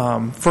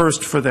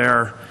 First, for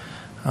their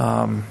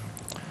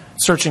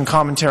searching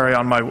commentary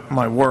on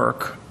my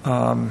work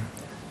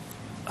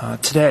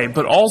today,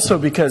 but also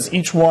because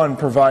each one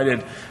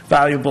provided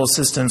valuable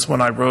assistance when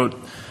I wrote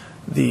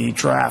the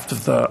draft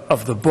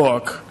of the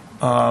book.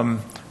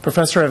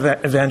 Professor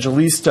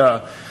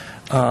Evangelista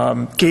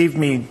gave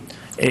me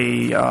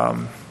a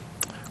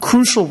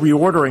crucial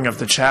reordering of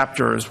the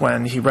chapters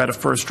when he read a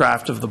first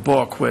draft of the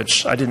book,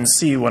 which I didn't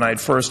see when I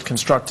had first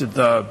constructed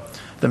the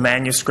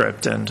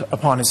manuscript. And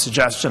upon his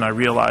suggestion, I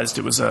realized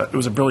it was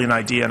a brilliant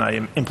idea, and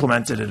I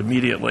implemented it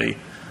immediately.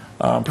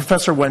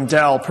 Professor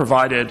Wendel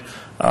provided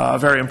a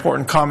very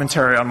important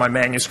commentary on my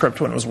manuscript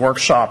when it was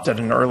workshopped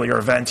at an earlier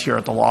event here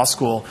at the law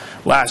school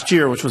last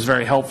year, which was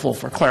very helpful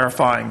for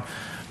clarifying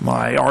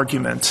my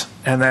argument.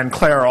 And then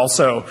Claire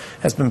also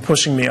has been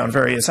pushing me on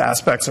various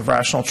aspects of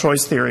rational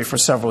choice theory for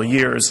several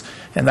years,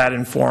 and that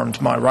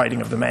informed my writing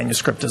of the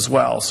manuscript as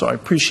well. So I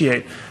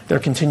appreciate their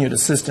continued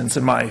assistance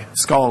in my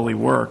scholarly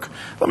work.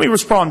 Let me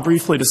respond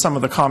briefly to some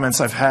of the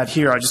comments I've had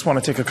here. I just want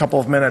to take a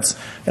couple of minutes,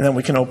 and then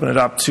we can open it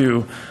up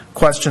to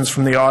questions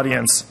from the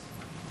audience.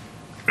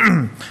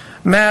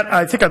 Matt,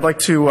 I think I'd like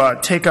to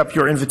take up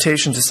your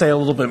invitation to say a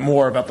little bit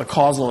more about the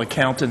causal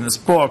account in this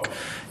book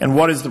and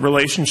what is the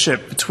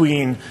relationship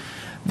between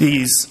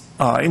these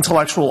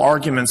intellectual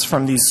arguments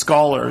from these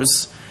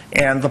scholars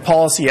and the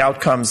policy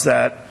outcomes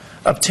that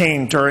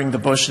obtained during the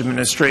Bush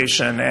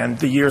administration and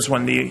the years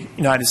when the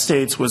United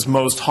States was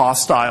most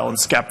hostile and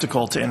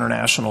skeptical to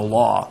international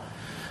law.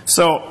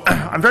 So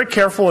I'm very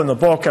careful in the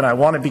book, and I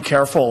want to be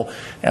careful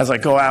as I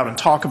go out and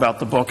talk about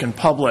the book in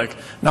public,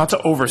 not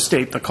to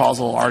overstate the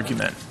causal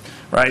argument.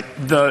 Right?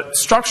 The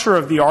structure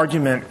of the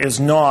argument is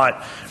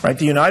not, right,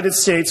 the United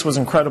States was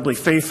incredibly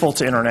faithful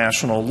to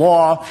international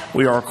law.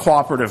 We are a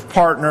cooperative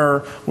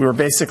partner. We were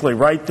basically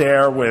right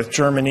there with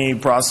Germany,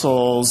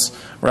 Brussels,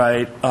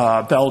 right,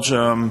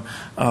 Belgium,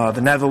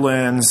 the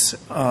Netherlands,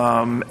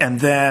 and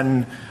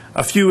then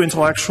a few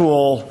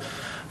intellectual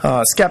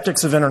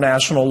skeptics of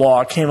international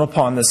law came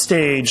upon the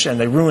stage and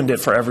they ruined it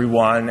for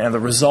everyone, and the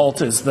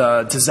result is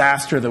the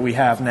disaster that we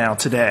have now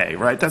today,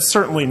 right? That's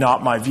certainly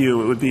not my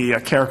view. It would be a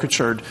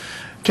caricatured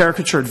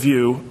caricatured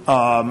view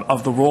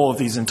of the role of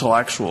these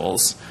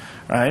intellectuals,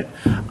 right?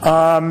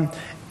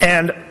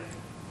 And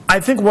I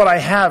think what I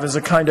have is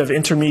a kind of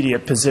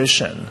intermediate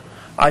position.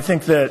 I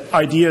think that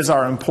ideas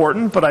are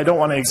important, but I don't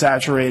want to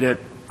exaggerate it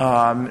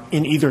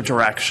in either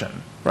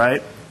direction,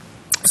 right?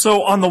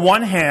 So on the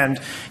one hand,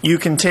 you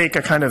can take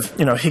a kind of,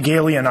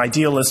 Hegelian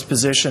idealist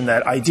position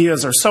that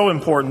ideas are so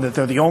important that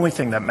they're the only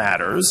thing that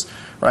matters,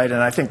 right?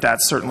 And I think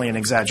that's certainly an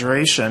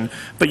exaggeration.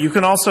 But you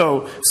can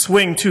also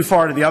swing too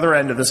far to the other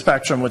end of the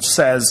spectrum, which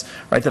says,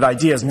 right, that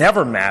ideas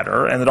never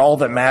matter and that all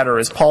that matter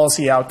is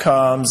policy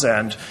outcomes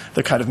and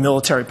the kind of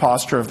military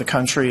posture of the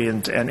country,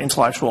 and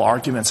intellectual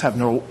arguments have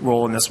no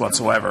role in this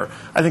whatsoever.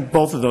 I think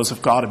both of those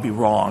have got to be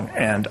wrong.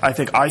 And I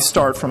think I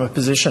start from a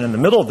position in the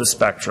middle of the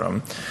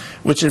spectrum,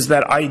 which is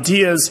that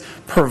ideas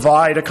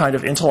provide a kind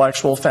of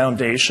intellectual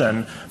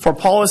foundation for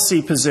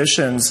policy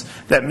positions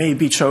that may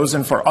be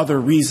chosen for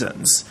other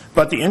reasons.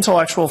 But the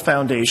intellectual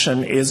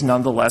foundation is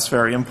nonetheless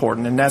very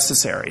important and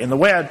necessary. And the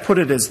way I'd put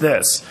it is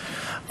this.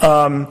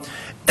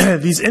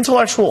 These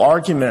intellectual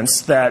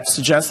arguments that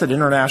suggest that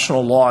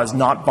international law is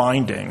not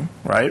binding,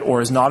 right, or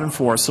is not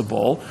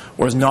enforceable,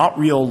 or is not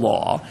real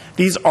law,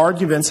 these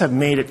arguments have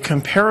made it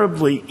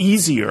comparably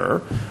easier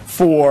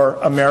for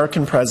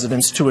American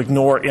presidents to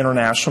ignore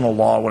international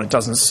law when it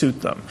doesn't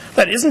suit them.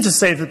 That isn't to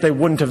say that they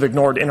wouldn't have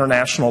ignored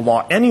international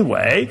law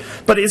anyway,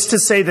 but it's to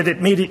say that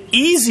it made it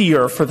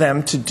easier for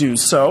them to do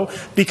so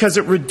because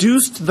it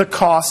reduced the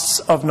costs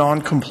of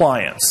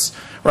noncompliance.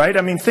 Right?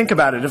 I mean, think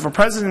about it. If a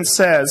president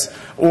says,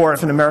 or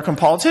if an American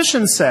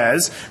politician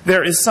says,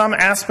 there is some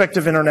aspect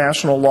of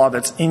international law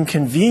that's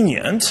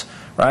inconvenient,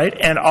 right,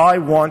 and I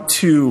want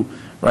to,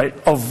 right,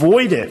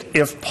 avoid it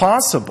if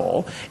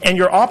possible, and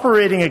you're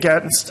operating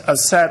against a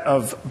set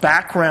of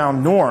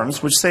background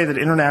norms which say that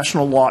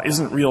international law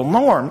isn't real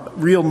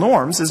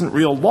norms isn't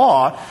real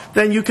law,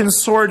 then you can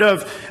sort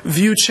of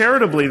view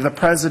charitably the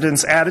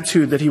president's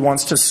attitude that he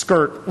wants to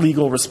skirt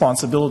legal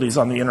responsibilities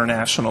on the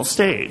international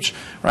stage,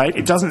 right?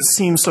 It doesn't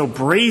seem so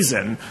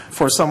brazen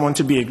for someone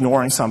to be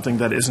ignoring something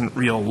that isn't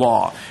real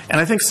law. And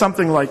I think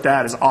something like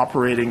that is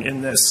operating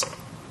in this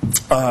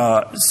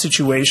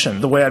situation.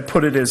 The way I'd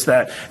put it is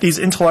that these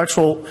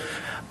intellectual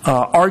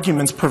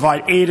arguments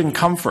provide aid and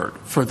comfort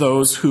for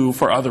those who,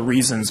 for other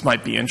reasons,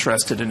 might be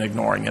interested in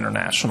ignoring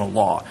international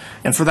law.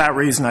 And for that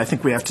reason, I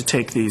think we have to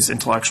take these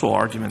intellectual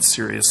arguments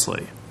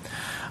seriously.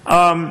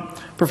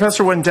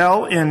 Professor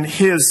Wendel, in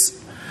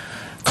his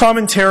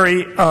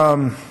commentary,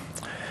 I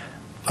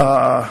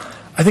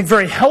think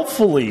very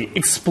helpfully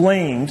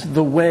explained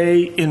the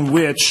way in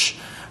which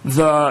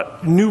the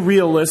new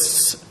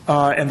realists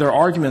and their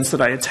arguments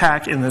that I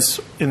attack in this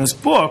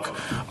book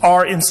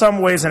are in some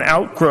ways an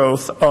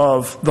outgrowth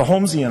of the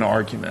Holmesian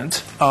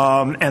argument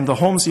and the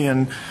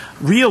Holmesian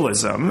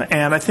realism.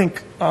 And I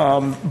think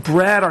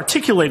Brad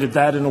articulated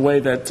that in a way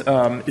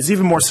that is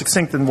even more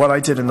succinct than what I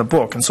did in the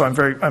book. And so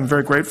I'm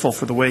very grateful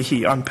for the way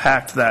he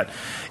unpacked that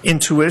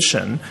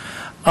intuition.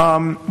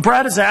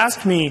 Brad has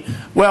asked me,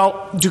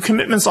 well, do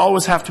commitments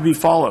always have to be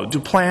followed? Do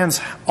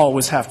plans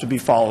always have to be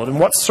followed? In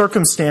what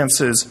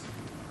circumstances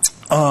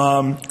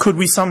could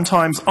we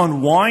sometimes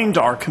unwind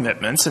our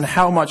commitments, and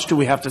how much do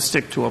we have to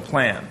stick to a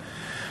plan?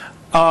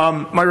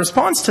 My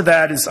response to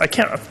that is I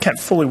can't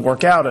fully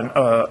work out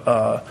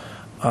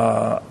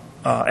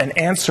an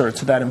answer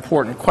to that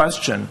important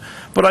question,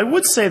 but I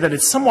would say that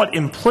it's somewhat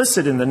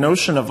implicit in the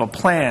notion of a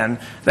plan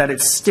that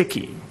it's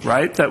sticky,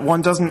 right? That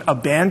one doesn't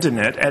abandon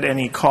it at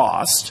any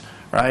cost,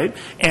 right?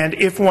 And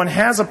if one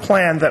has a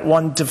plan that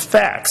one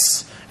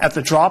defects at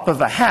the drop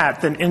of a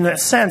hat, then in a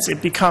sense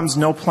it becomes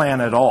no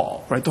plan at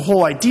all, right? The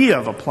whole idea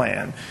of a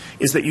plan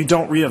is that you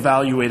don't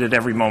reevaluate it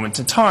every moment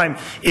in time.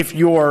 If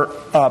your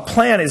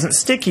plan isn't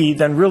sticky,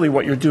 then really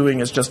what you're doing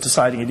is just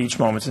deciding at each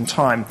moment in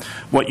time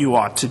what you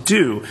ought to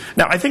do.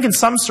 Now, I think in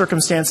some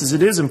circumstances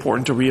it is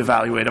important to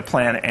reevaluate a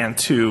plan and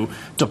to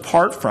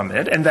depart from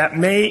it, and that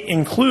may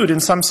include in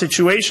some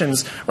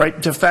situations, right,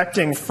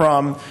 defecting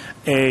from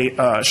a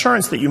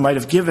assurance that you might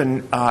have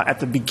given at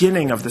the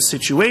beginning of the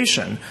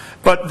situation.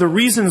 But the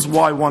reasons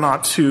why one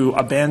ought to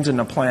abandon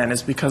a plan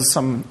is because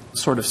some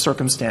sort of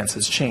circumstance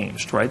has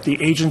changed, right?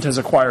 The agent has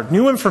acquired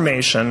new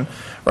information,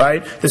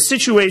 right? The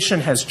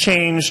situation has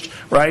changed,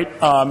 right?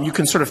 You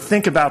can sort of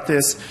think about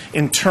this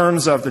in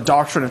terms of the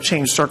doctrine of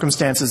changed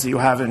circumstances that you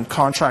have in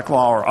contract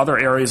law or other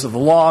areas of the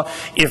law.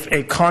 If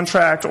a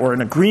contract or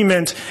an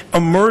agreement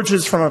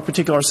emerges from a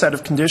particular set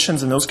of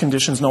conditions and those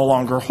conditions no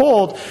longer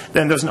hold,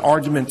 then there's an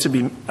argument to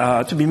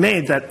be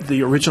made that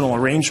the original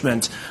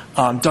arrangement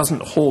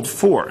doesn't hold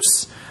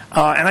force.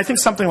 And I think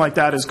something like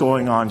that is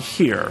going on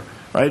here.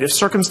 Right? If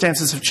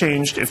circumstances have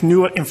changed, if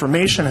new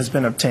information has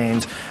been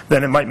obtained,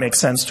 then it might make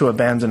sense to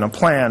abandon a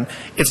plan.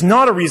 It's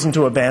not a reason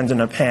to abandon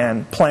a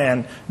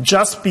plan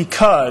just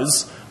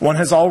because one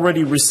has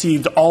already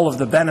received all of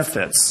the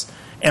benefits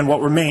and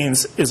what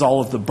remains is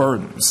all of the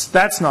burdens.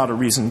 That's not a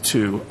reason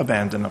to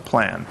abandon a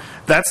plan.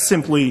 That's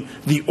simply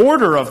the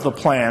order of the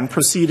plan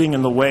proceeding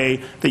in the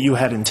way that you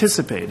had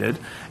anticipated,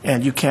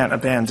 and you can't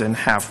abandon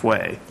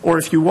halfway. Or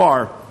if you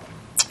are,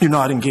 you're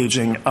not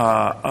engaging in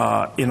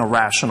a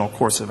rational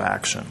course of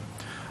action.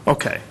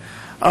 Okay.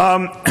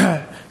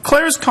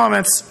 Claire's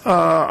comments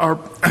are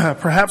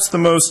perhaps the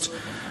most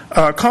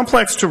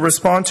complex to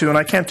respond to, and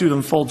I can't do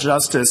them full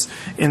justice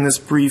in this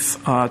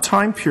brief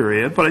time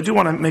period, but I do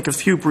want to make a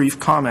few brief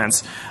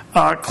comments.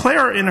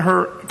 Claire, in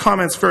her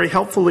comments, very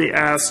helpfully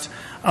asked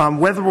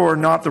whether or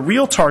not the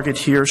real target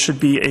here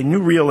should be a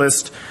new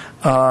realist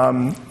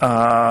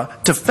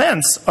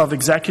defense of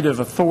executive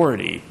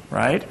authority,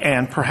 right?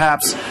 And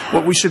perhaps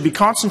what we should be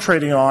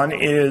concentrating on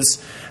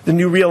is the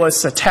new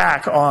realist's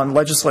attack on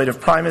legislative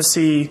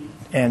primacy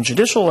and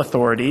judicial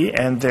authority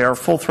and their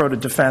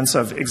full-throated defense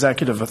of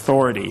executive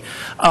authority.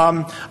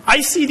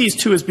 I see these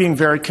two as being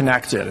very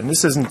connected, and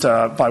this isn't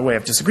by way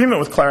of disagreement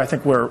with Claire. I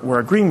think we're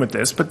agreeing with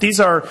this, but these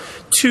are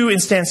two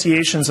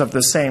instantiations of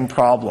the same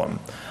problem.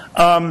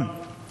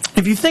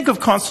 If you think of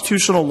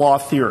constitutional law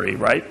theory,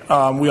 right,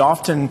 we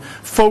often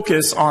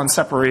focus on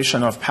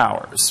separation of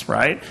powers,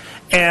 right?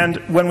 And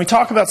when we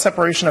talk about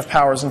separation of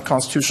powers in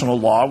constitutional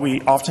law, we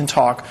often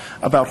talk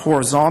about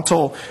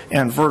horizontal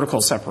and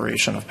vertical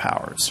separation of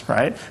powers,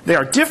 right? They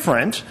are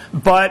different,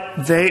 but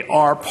they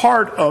are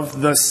part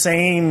of the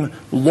same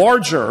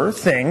larger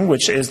thing,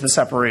 which is the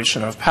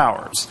separation of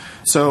powers.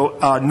 So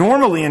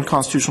normally in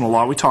constitutional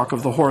law, we talk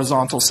of the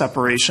horizontal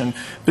separation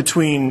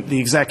between the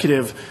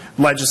executive,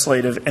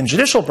 legislative, and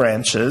judicial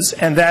branches,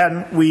 and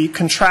then we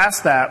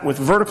contrast that with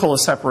vertical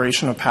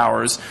separation of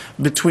powers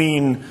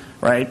between,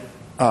 right,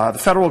 the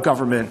federal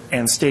government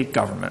and state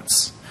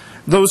governments.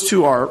 Those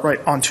two are right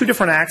on two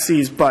different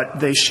axes, but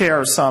they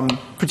share some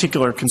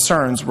particular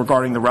concerns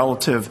regarding the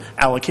relative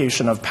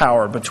allocation of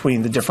power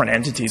between the different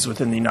entities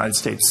within the United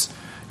States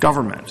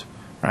government,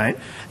 right?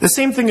 The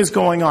same thing is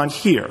going on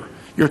here.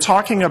 You're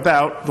talking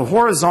about the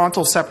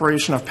horizontal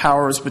separation of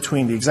powers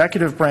between the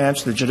executive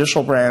branch, the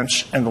judicial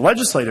branch, and the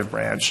legislative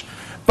branch.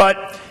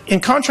 But in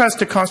contrast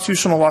to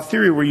constitutional law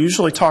theory, we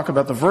usually talk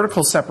about the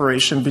vertical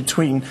separation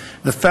between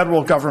the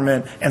federal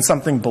government and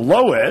something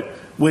below it,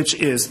 which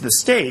is the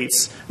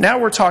states. Now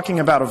we're talking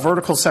about a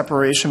vertical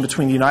separation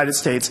between the United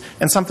States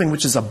and something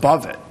which is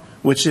above it,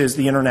 which is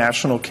the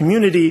international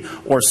community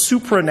or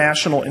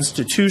supranational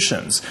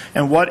institutions,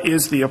 and what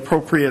is the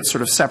appropriate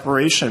sort of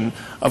separation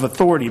of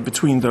authority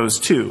between those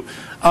two.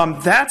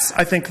 That's,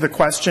 I think, the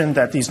question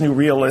that these new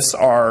realists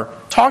are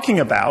talking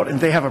about,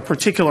 and they have a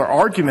particular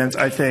argument,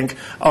 I think,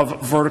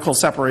 of vertical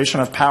separation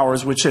of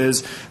powers, which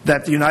is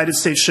that the United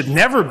States should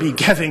never be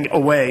giving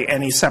away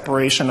any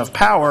separation of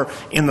power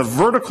in the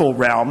vertical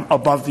realm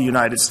above the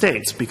United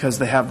States, because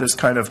they have this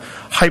kind of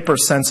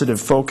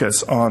hypersensitive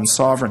focus on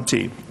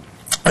sovereignty.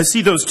 I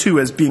see those two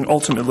as being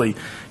ultimately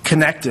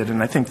connected,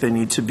 and I think they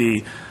need to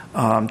be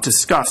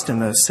discussed in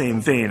the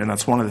same vein, and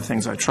that's one of the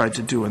things I tried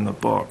to do in the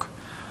book.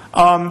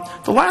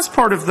 The last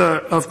part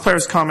of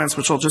Claire's comments,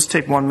 which I'll just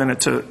take 1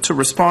 minute to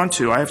respond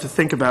to, I have to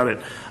think about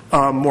it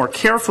more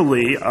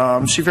carefully.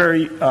 She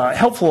very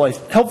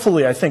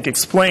helpfully, I think,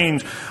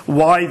 explained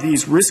why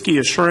these risky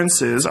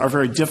assurances are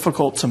very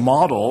difficult to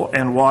model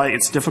and why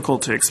it's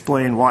difficult to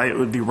explain why it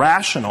would be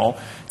rational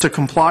to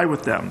comply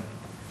with them.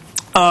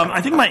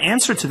 I think my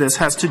answer to this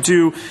has to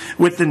do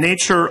with the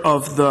nature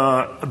of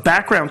the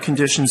background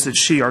conditions that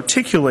she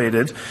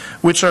articulated,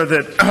 which are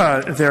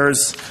that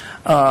there's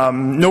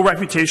no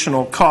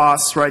reputational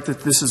costs, right,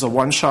 that this is a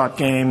one-shot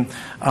game,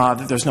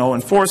 that there's no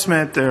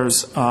enforcement,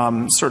 there's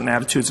certain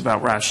attitudes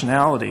about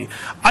rationality.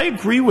 I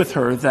agree with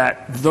her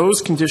that those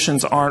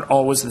conditions aren't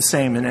always the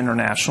same in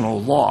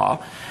international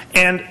law.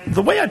 And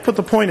the way I'd put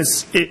the point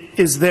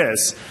is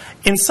this.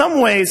 In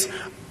some ways,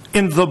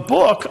 in the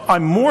book,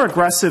 I'm more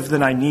aggressive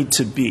than I need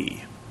to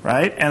be,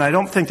 right? And I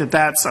don't think that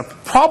that's a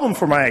problem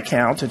for my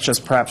account. It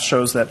just perhaps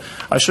shows that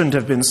I shouldn't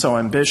have been so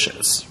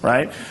ambitious,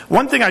 right?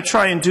 One thing I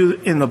try and do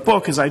in the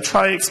book is I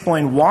try to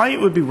explain why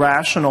it would be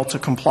rational to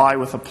comply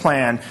with a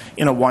plan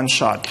in a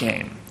one-shot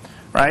game,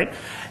 right?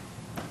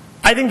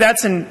 I think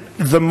that's in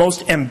the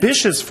most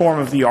ambitious form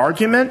of the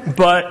argument,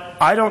 but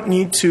I don't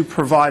need to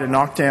provide a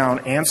knockdown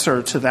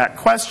answer to that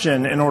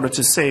question in order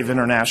to save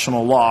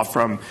international law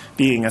from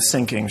being a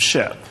sinking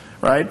ship,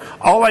 right?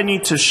 All I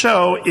need to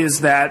show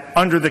is that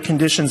under the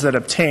conditions that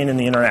obtain in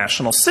the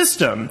international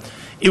system,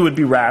 it would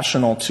be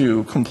rational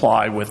to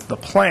comply with the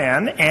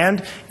plan.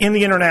 And in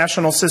the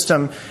international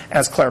system,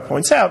 as Claire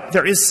points out,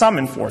 there is some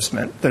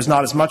enforcement. There's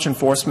not as much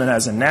enforcement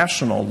as in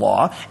national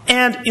law.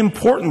 And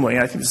importantly,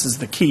 I think this is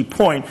the key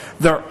point,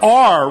 there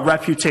are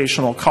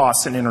reputational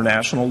costs in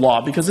international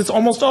law because it's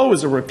almost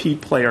always a repeat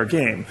player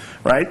game,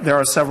 right? There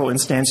are several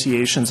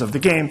instantiations of the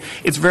game.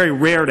 It's very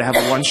rare to have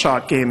a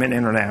one-shot game in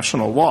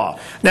international law.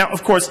 Now,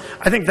 of course,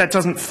 I think that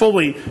doesn't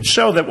fully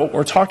show that what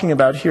we're talking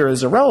about here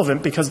is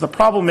irrelevant, because the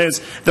problem is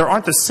there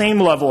aren't the same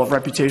level of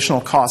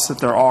reputational costs that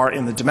there are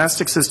in the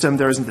domestic system.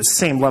 There isn't the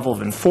same level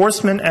of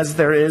enforcement as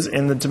there is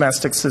in the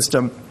domestic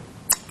system.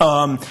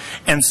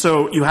 And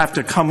so you have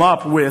to come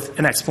up with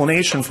an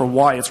explanation for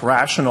why it's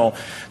rational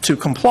to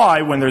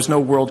comply when there's no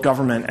world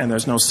government and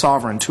there's no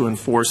sovereign to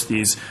enforce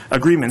these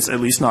agreements, at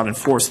least not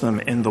enforce them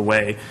in the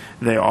way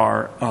they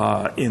are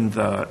in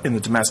the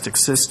domestic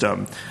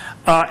system.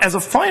 As a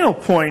final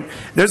point,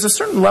 there's a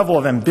certain level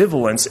of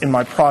ambivalence in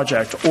my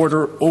project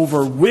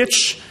over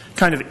which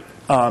kind of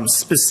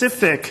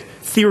specific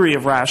theory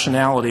of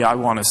rationality I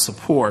want to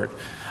support.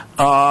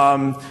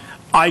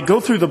 I go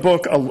through the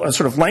book a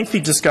sort of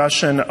lengthy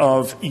discussion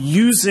of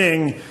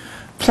using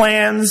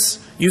plans,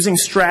 using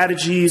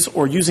strategies,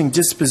 or using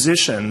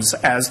dispositions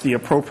as the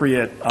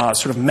appropriate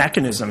sort of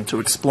mechanism to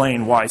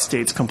explain why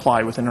states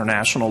comply with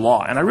international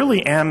law. And I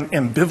really am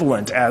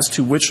ambivalent as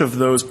to which of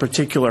those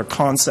particular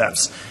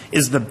concepts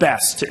is the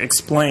best to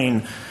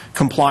explain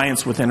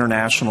compliance with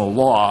international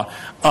law.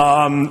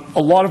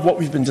 A lot of what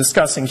we've been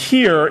discussing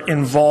here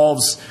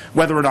involves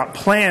whether or not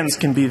plans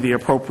can be the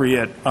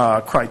appropriate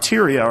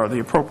criteria or the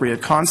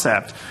appropriate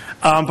concept.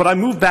 But I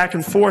move back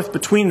and forth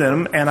between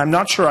them, and I'm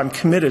not sure I'm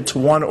committed to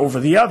one over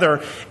the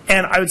other.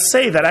 And I would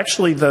say that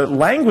actually the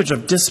language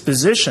of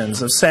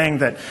dispositions, of saying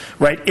that,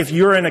 right, if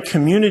you're in a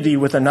community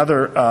with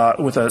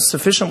with a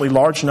sufficiently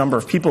large number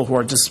of people who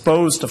are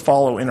disposed to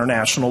follow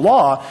international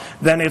law,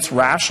 then it's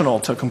rational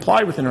to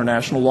comply with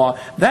international law.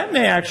 That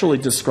may actually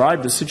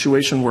describe the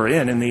situation we're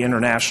in the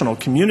international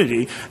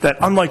community, that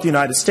unlike the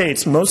United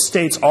States, most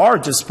states are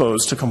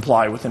disposed to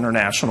comply with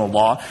international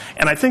law.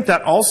 And I think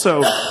that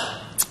also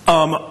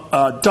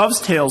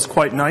dovetails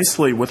quite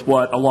nicely with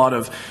what a lot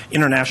of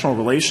international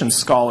relations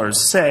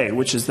scholars say,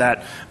 which is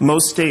that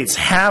most states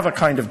have a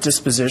kind of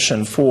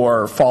disposition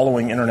for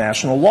following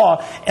international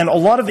law, and a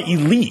lot of the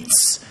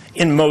elites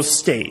in most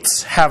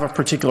states have a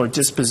particular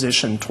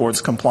disposition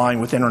towards complying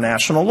with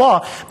international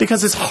law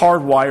because it's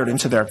hardwired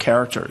into their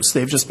characters.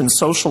 They've just been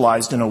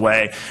socialized in a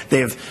way.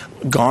 They've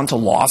gone to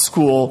law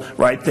school,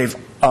 right? They've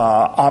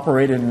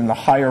operated in the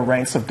higher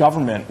ranks of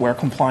government where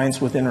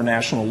compliance with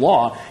international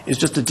law is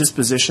just a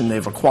disposition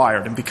they've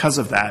acquired. And because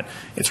of that,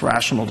 it's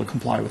rational to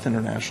comply with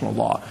international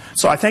law.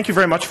 So I thank you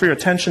very much for your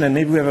attention, and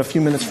maybe we have a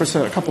few minutes for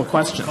a couple of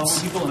questions.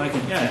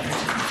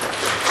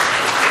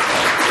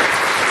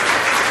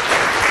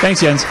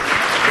 Thanks, Jens.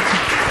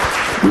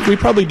 We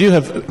probably do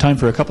have time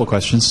for a couple of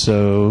questions,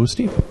 so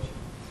Steve.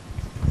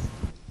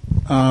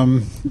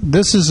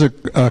 This is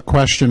a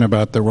question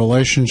about the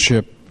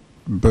relationship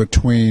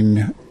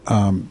between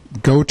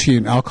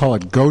Goethean, I'll call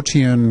it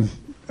Goethean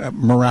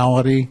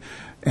morality,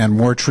 and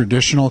more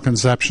traditional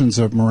conceptions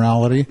of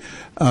morality,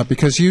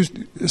 because you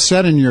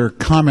said in your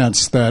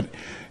comments that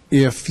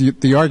if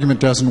the argument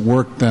doesn't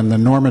work, then the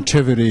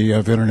normativity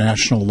of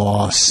international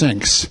law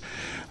sinks.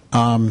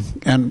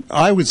 And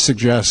I would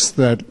suggest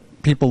that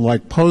people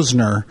like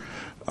Posner,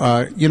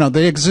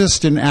 they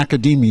exist in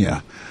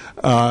academia,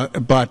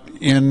 but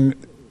in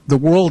the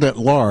world at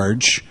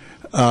large,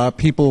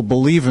 people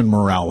believe in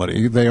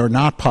morality. They are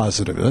not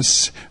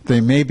positivists.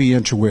 They may be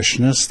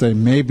intuitionists. They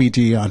may be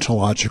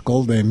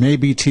deontological. They may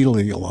be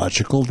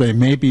teleological. They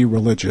may be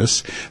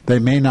religious. They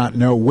may not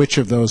know which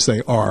of those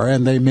they are,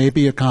 and they may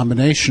be a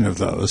combination of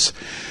those.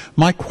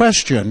 My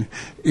question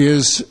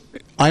is,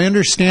 I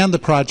understand the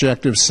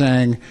project of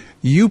saying,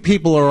 you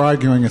people are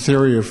arguing a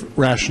theory of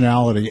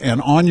rationality,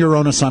 and on your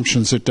own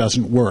assumptions it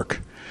doesn't work.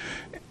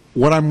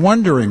 What I'm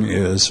wondering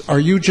is, are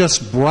you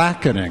just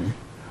bracketing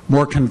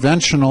more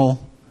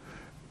conventional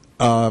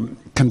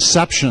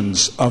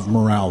conceptions of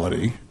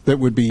morality that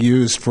would be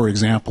used, for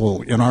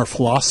example, in our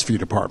philosophy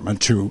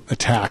department to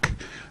attack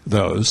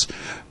those?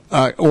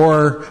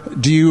 Or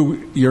do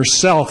you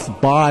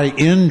yourself buy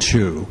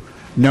into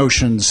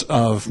notions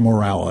of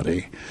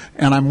morality?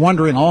 And I'm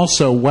wondering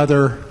also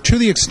whether, to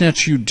the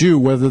extent you do,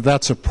 whether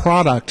that's a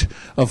product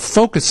of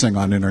focusing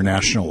on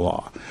international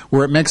law,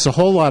 where it makes a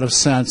whole lot of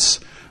sense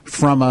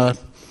from a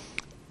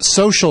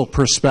social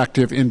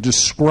perspective in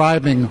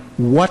describing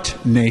what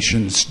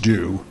nations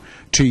do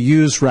to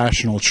use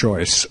rational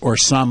choice or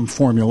some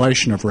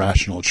formulation of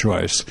rational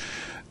choice.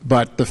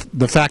 But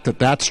the fact that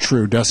that's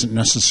true doesn't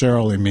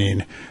necessarily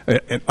mean,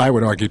 I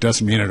would argue,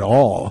 doesn't mean at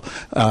all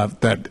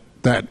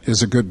that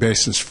is a good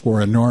basis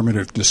for a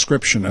normative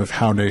description of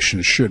how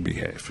nations should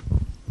behave.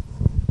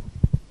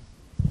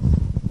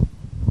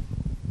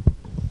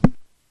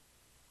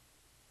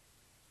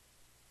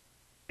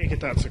 I think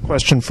that's a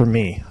question for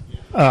me.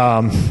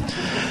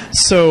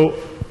 That's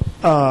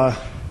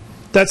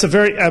a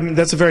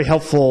very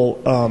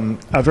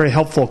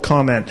helpful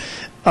comment.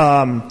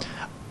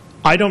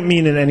 I don't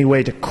mean in any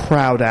way to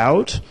crowd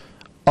out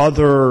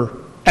other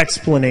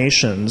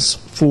explanations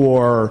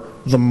for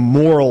the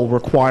moral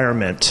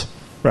requirement,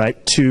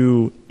 right,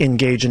 to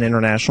engage in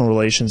international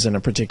relations in a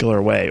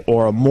particular way,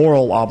 or a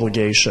moral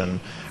obligation,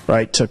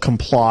 right, to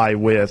comply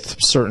with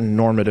certain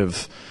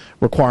normative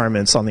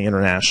requirements on the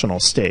international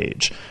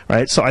stage,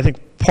 right? So I think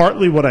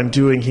partly what I'm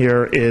doing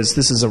here is,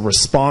 this is a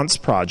response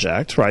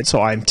project, right? So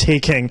I'm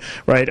taking,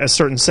 right, a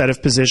certain set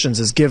of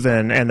positions as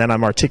given, and then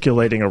I'm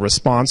articulating a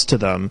response to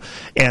them.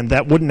 And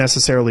that wouldn't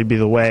necessarily be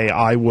the way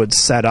I would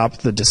set up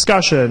the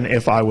discussion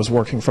if I was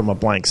working from a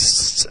blank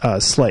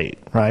slate,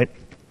 right?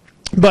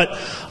 But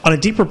on a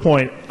deeper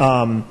point,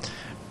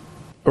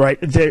 right,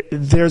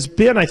 there's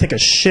been, I think, a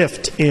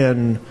shift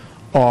in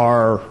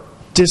our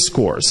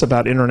discourse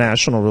about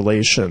international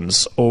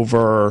relations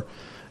over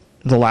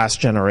the last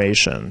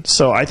generation.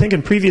 So I think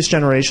in previous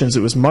generations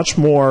it was much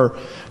more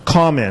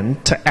common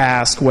to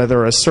ask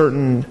whether a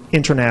certain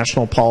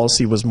international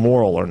policy was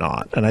moral or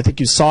not. And I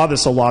think you saw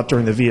this a lot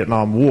during the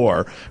Vietnam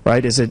War,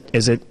 right? Is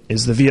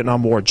the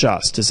Vietnam War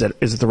just? Is it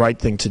the right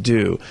thing to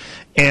do?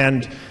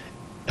 And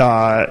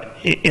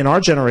in our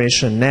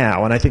generation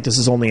now, and I think this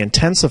is only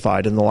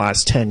intensified in the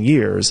last 10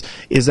 years,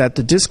 is that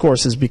the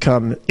discourse has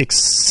become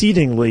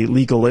exceedingly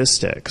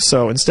legalistic.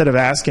 So instead of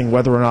asking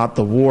whether or not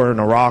the war in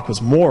Iraq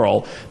was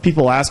moral,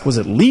 people ask, was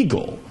it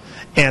legal?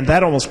 And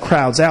that almost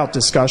crowds out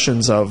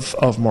discussions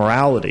of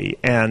morality.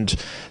 And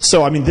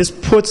so, I mean, this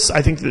puts,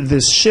 I think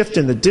this shift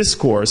in the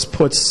discourse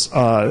puts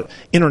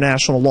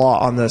international law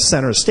on the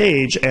center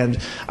stage, and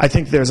I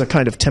think there's a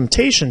kind of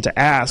temptation to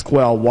ask,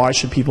 well, why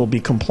should people be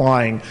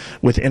complying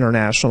with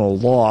international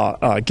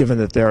law, given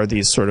that there are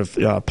these sort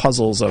of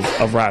puzzles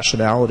of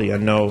rationality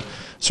and no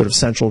sort of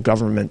central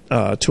government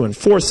to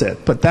enforce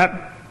it. But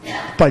that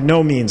by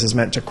no means is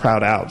meant to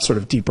crowd out sort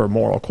of deeper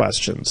moral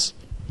questions.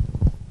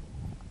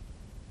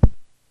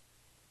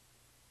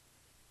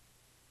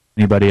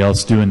 Anybody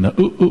else doing the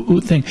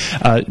ooh thing?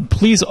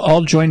 Please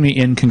all join me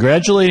in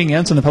congratulating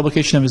Jens on the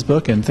publication of his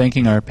book and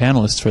thanking our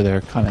panelists for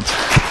their comments.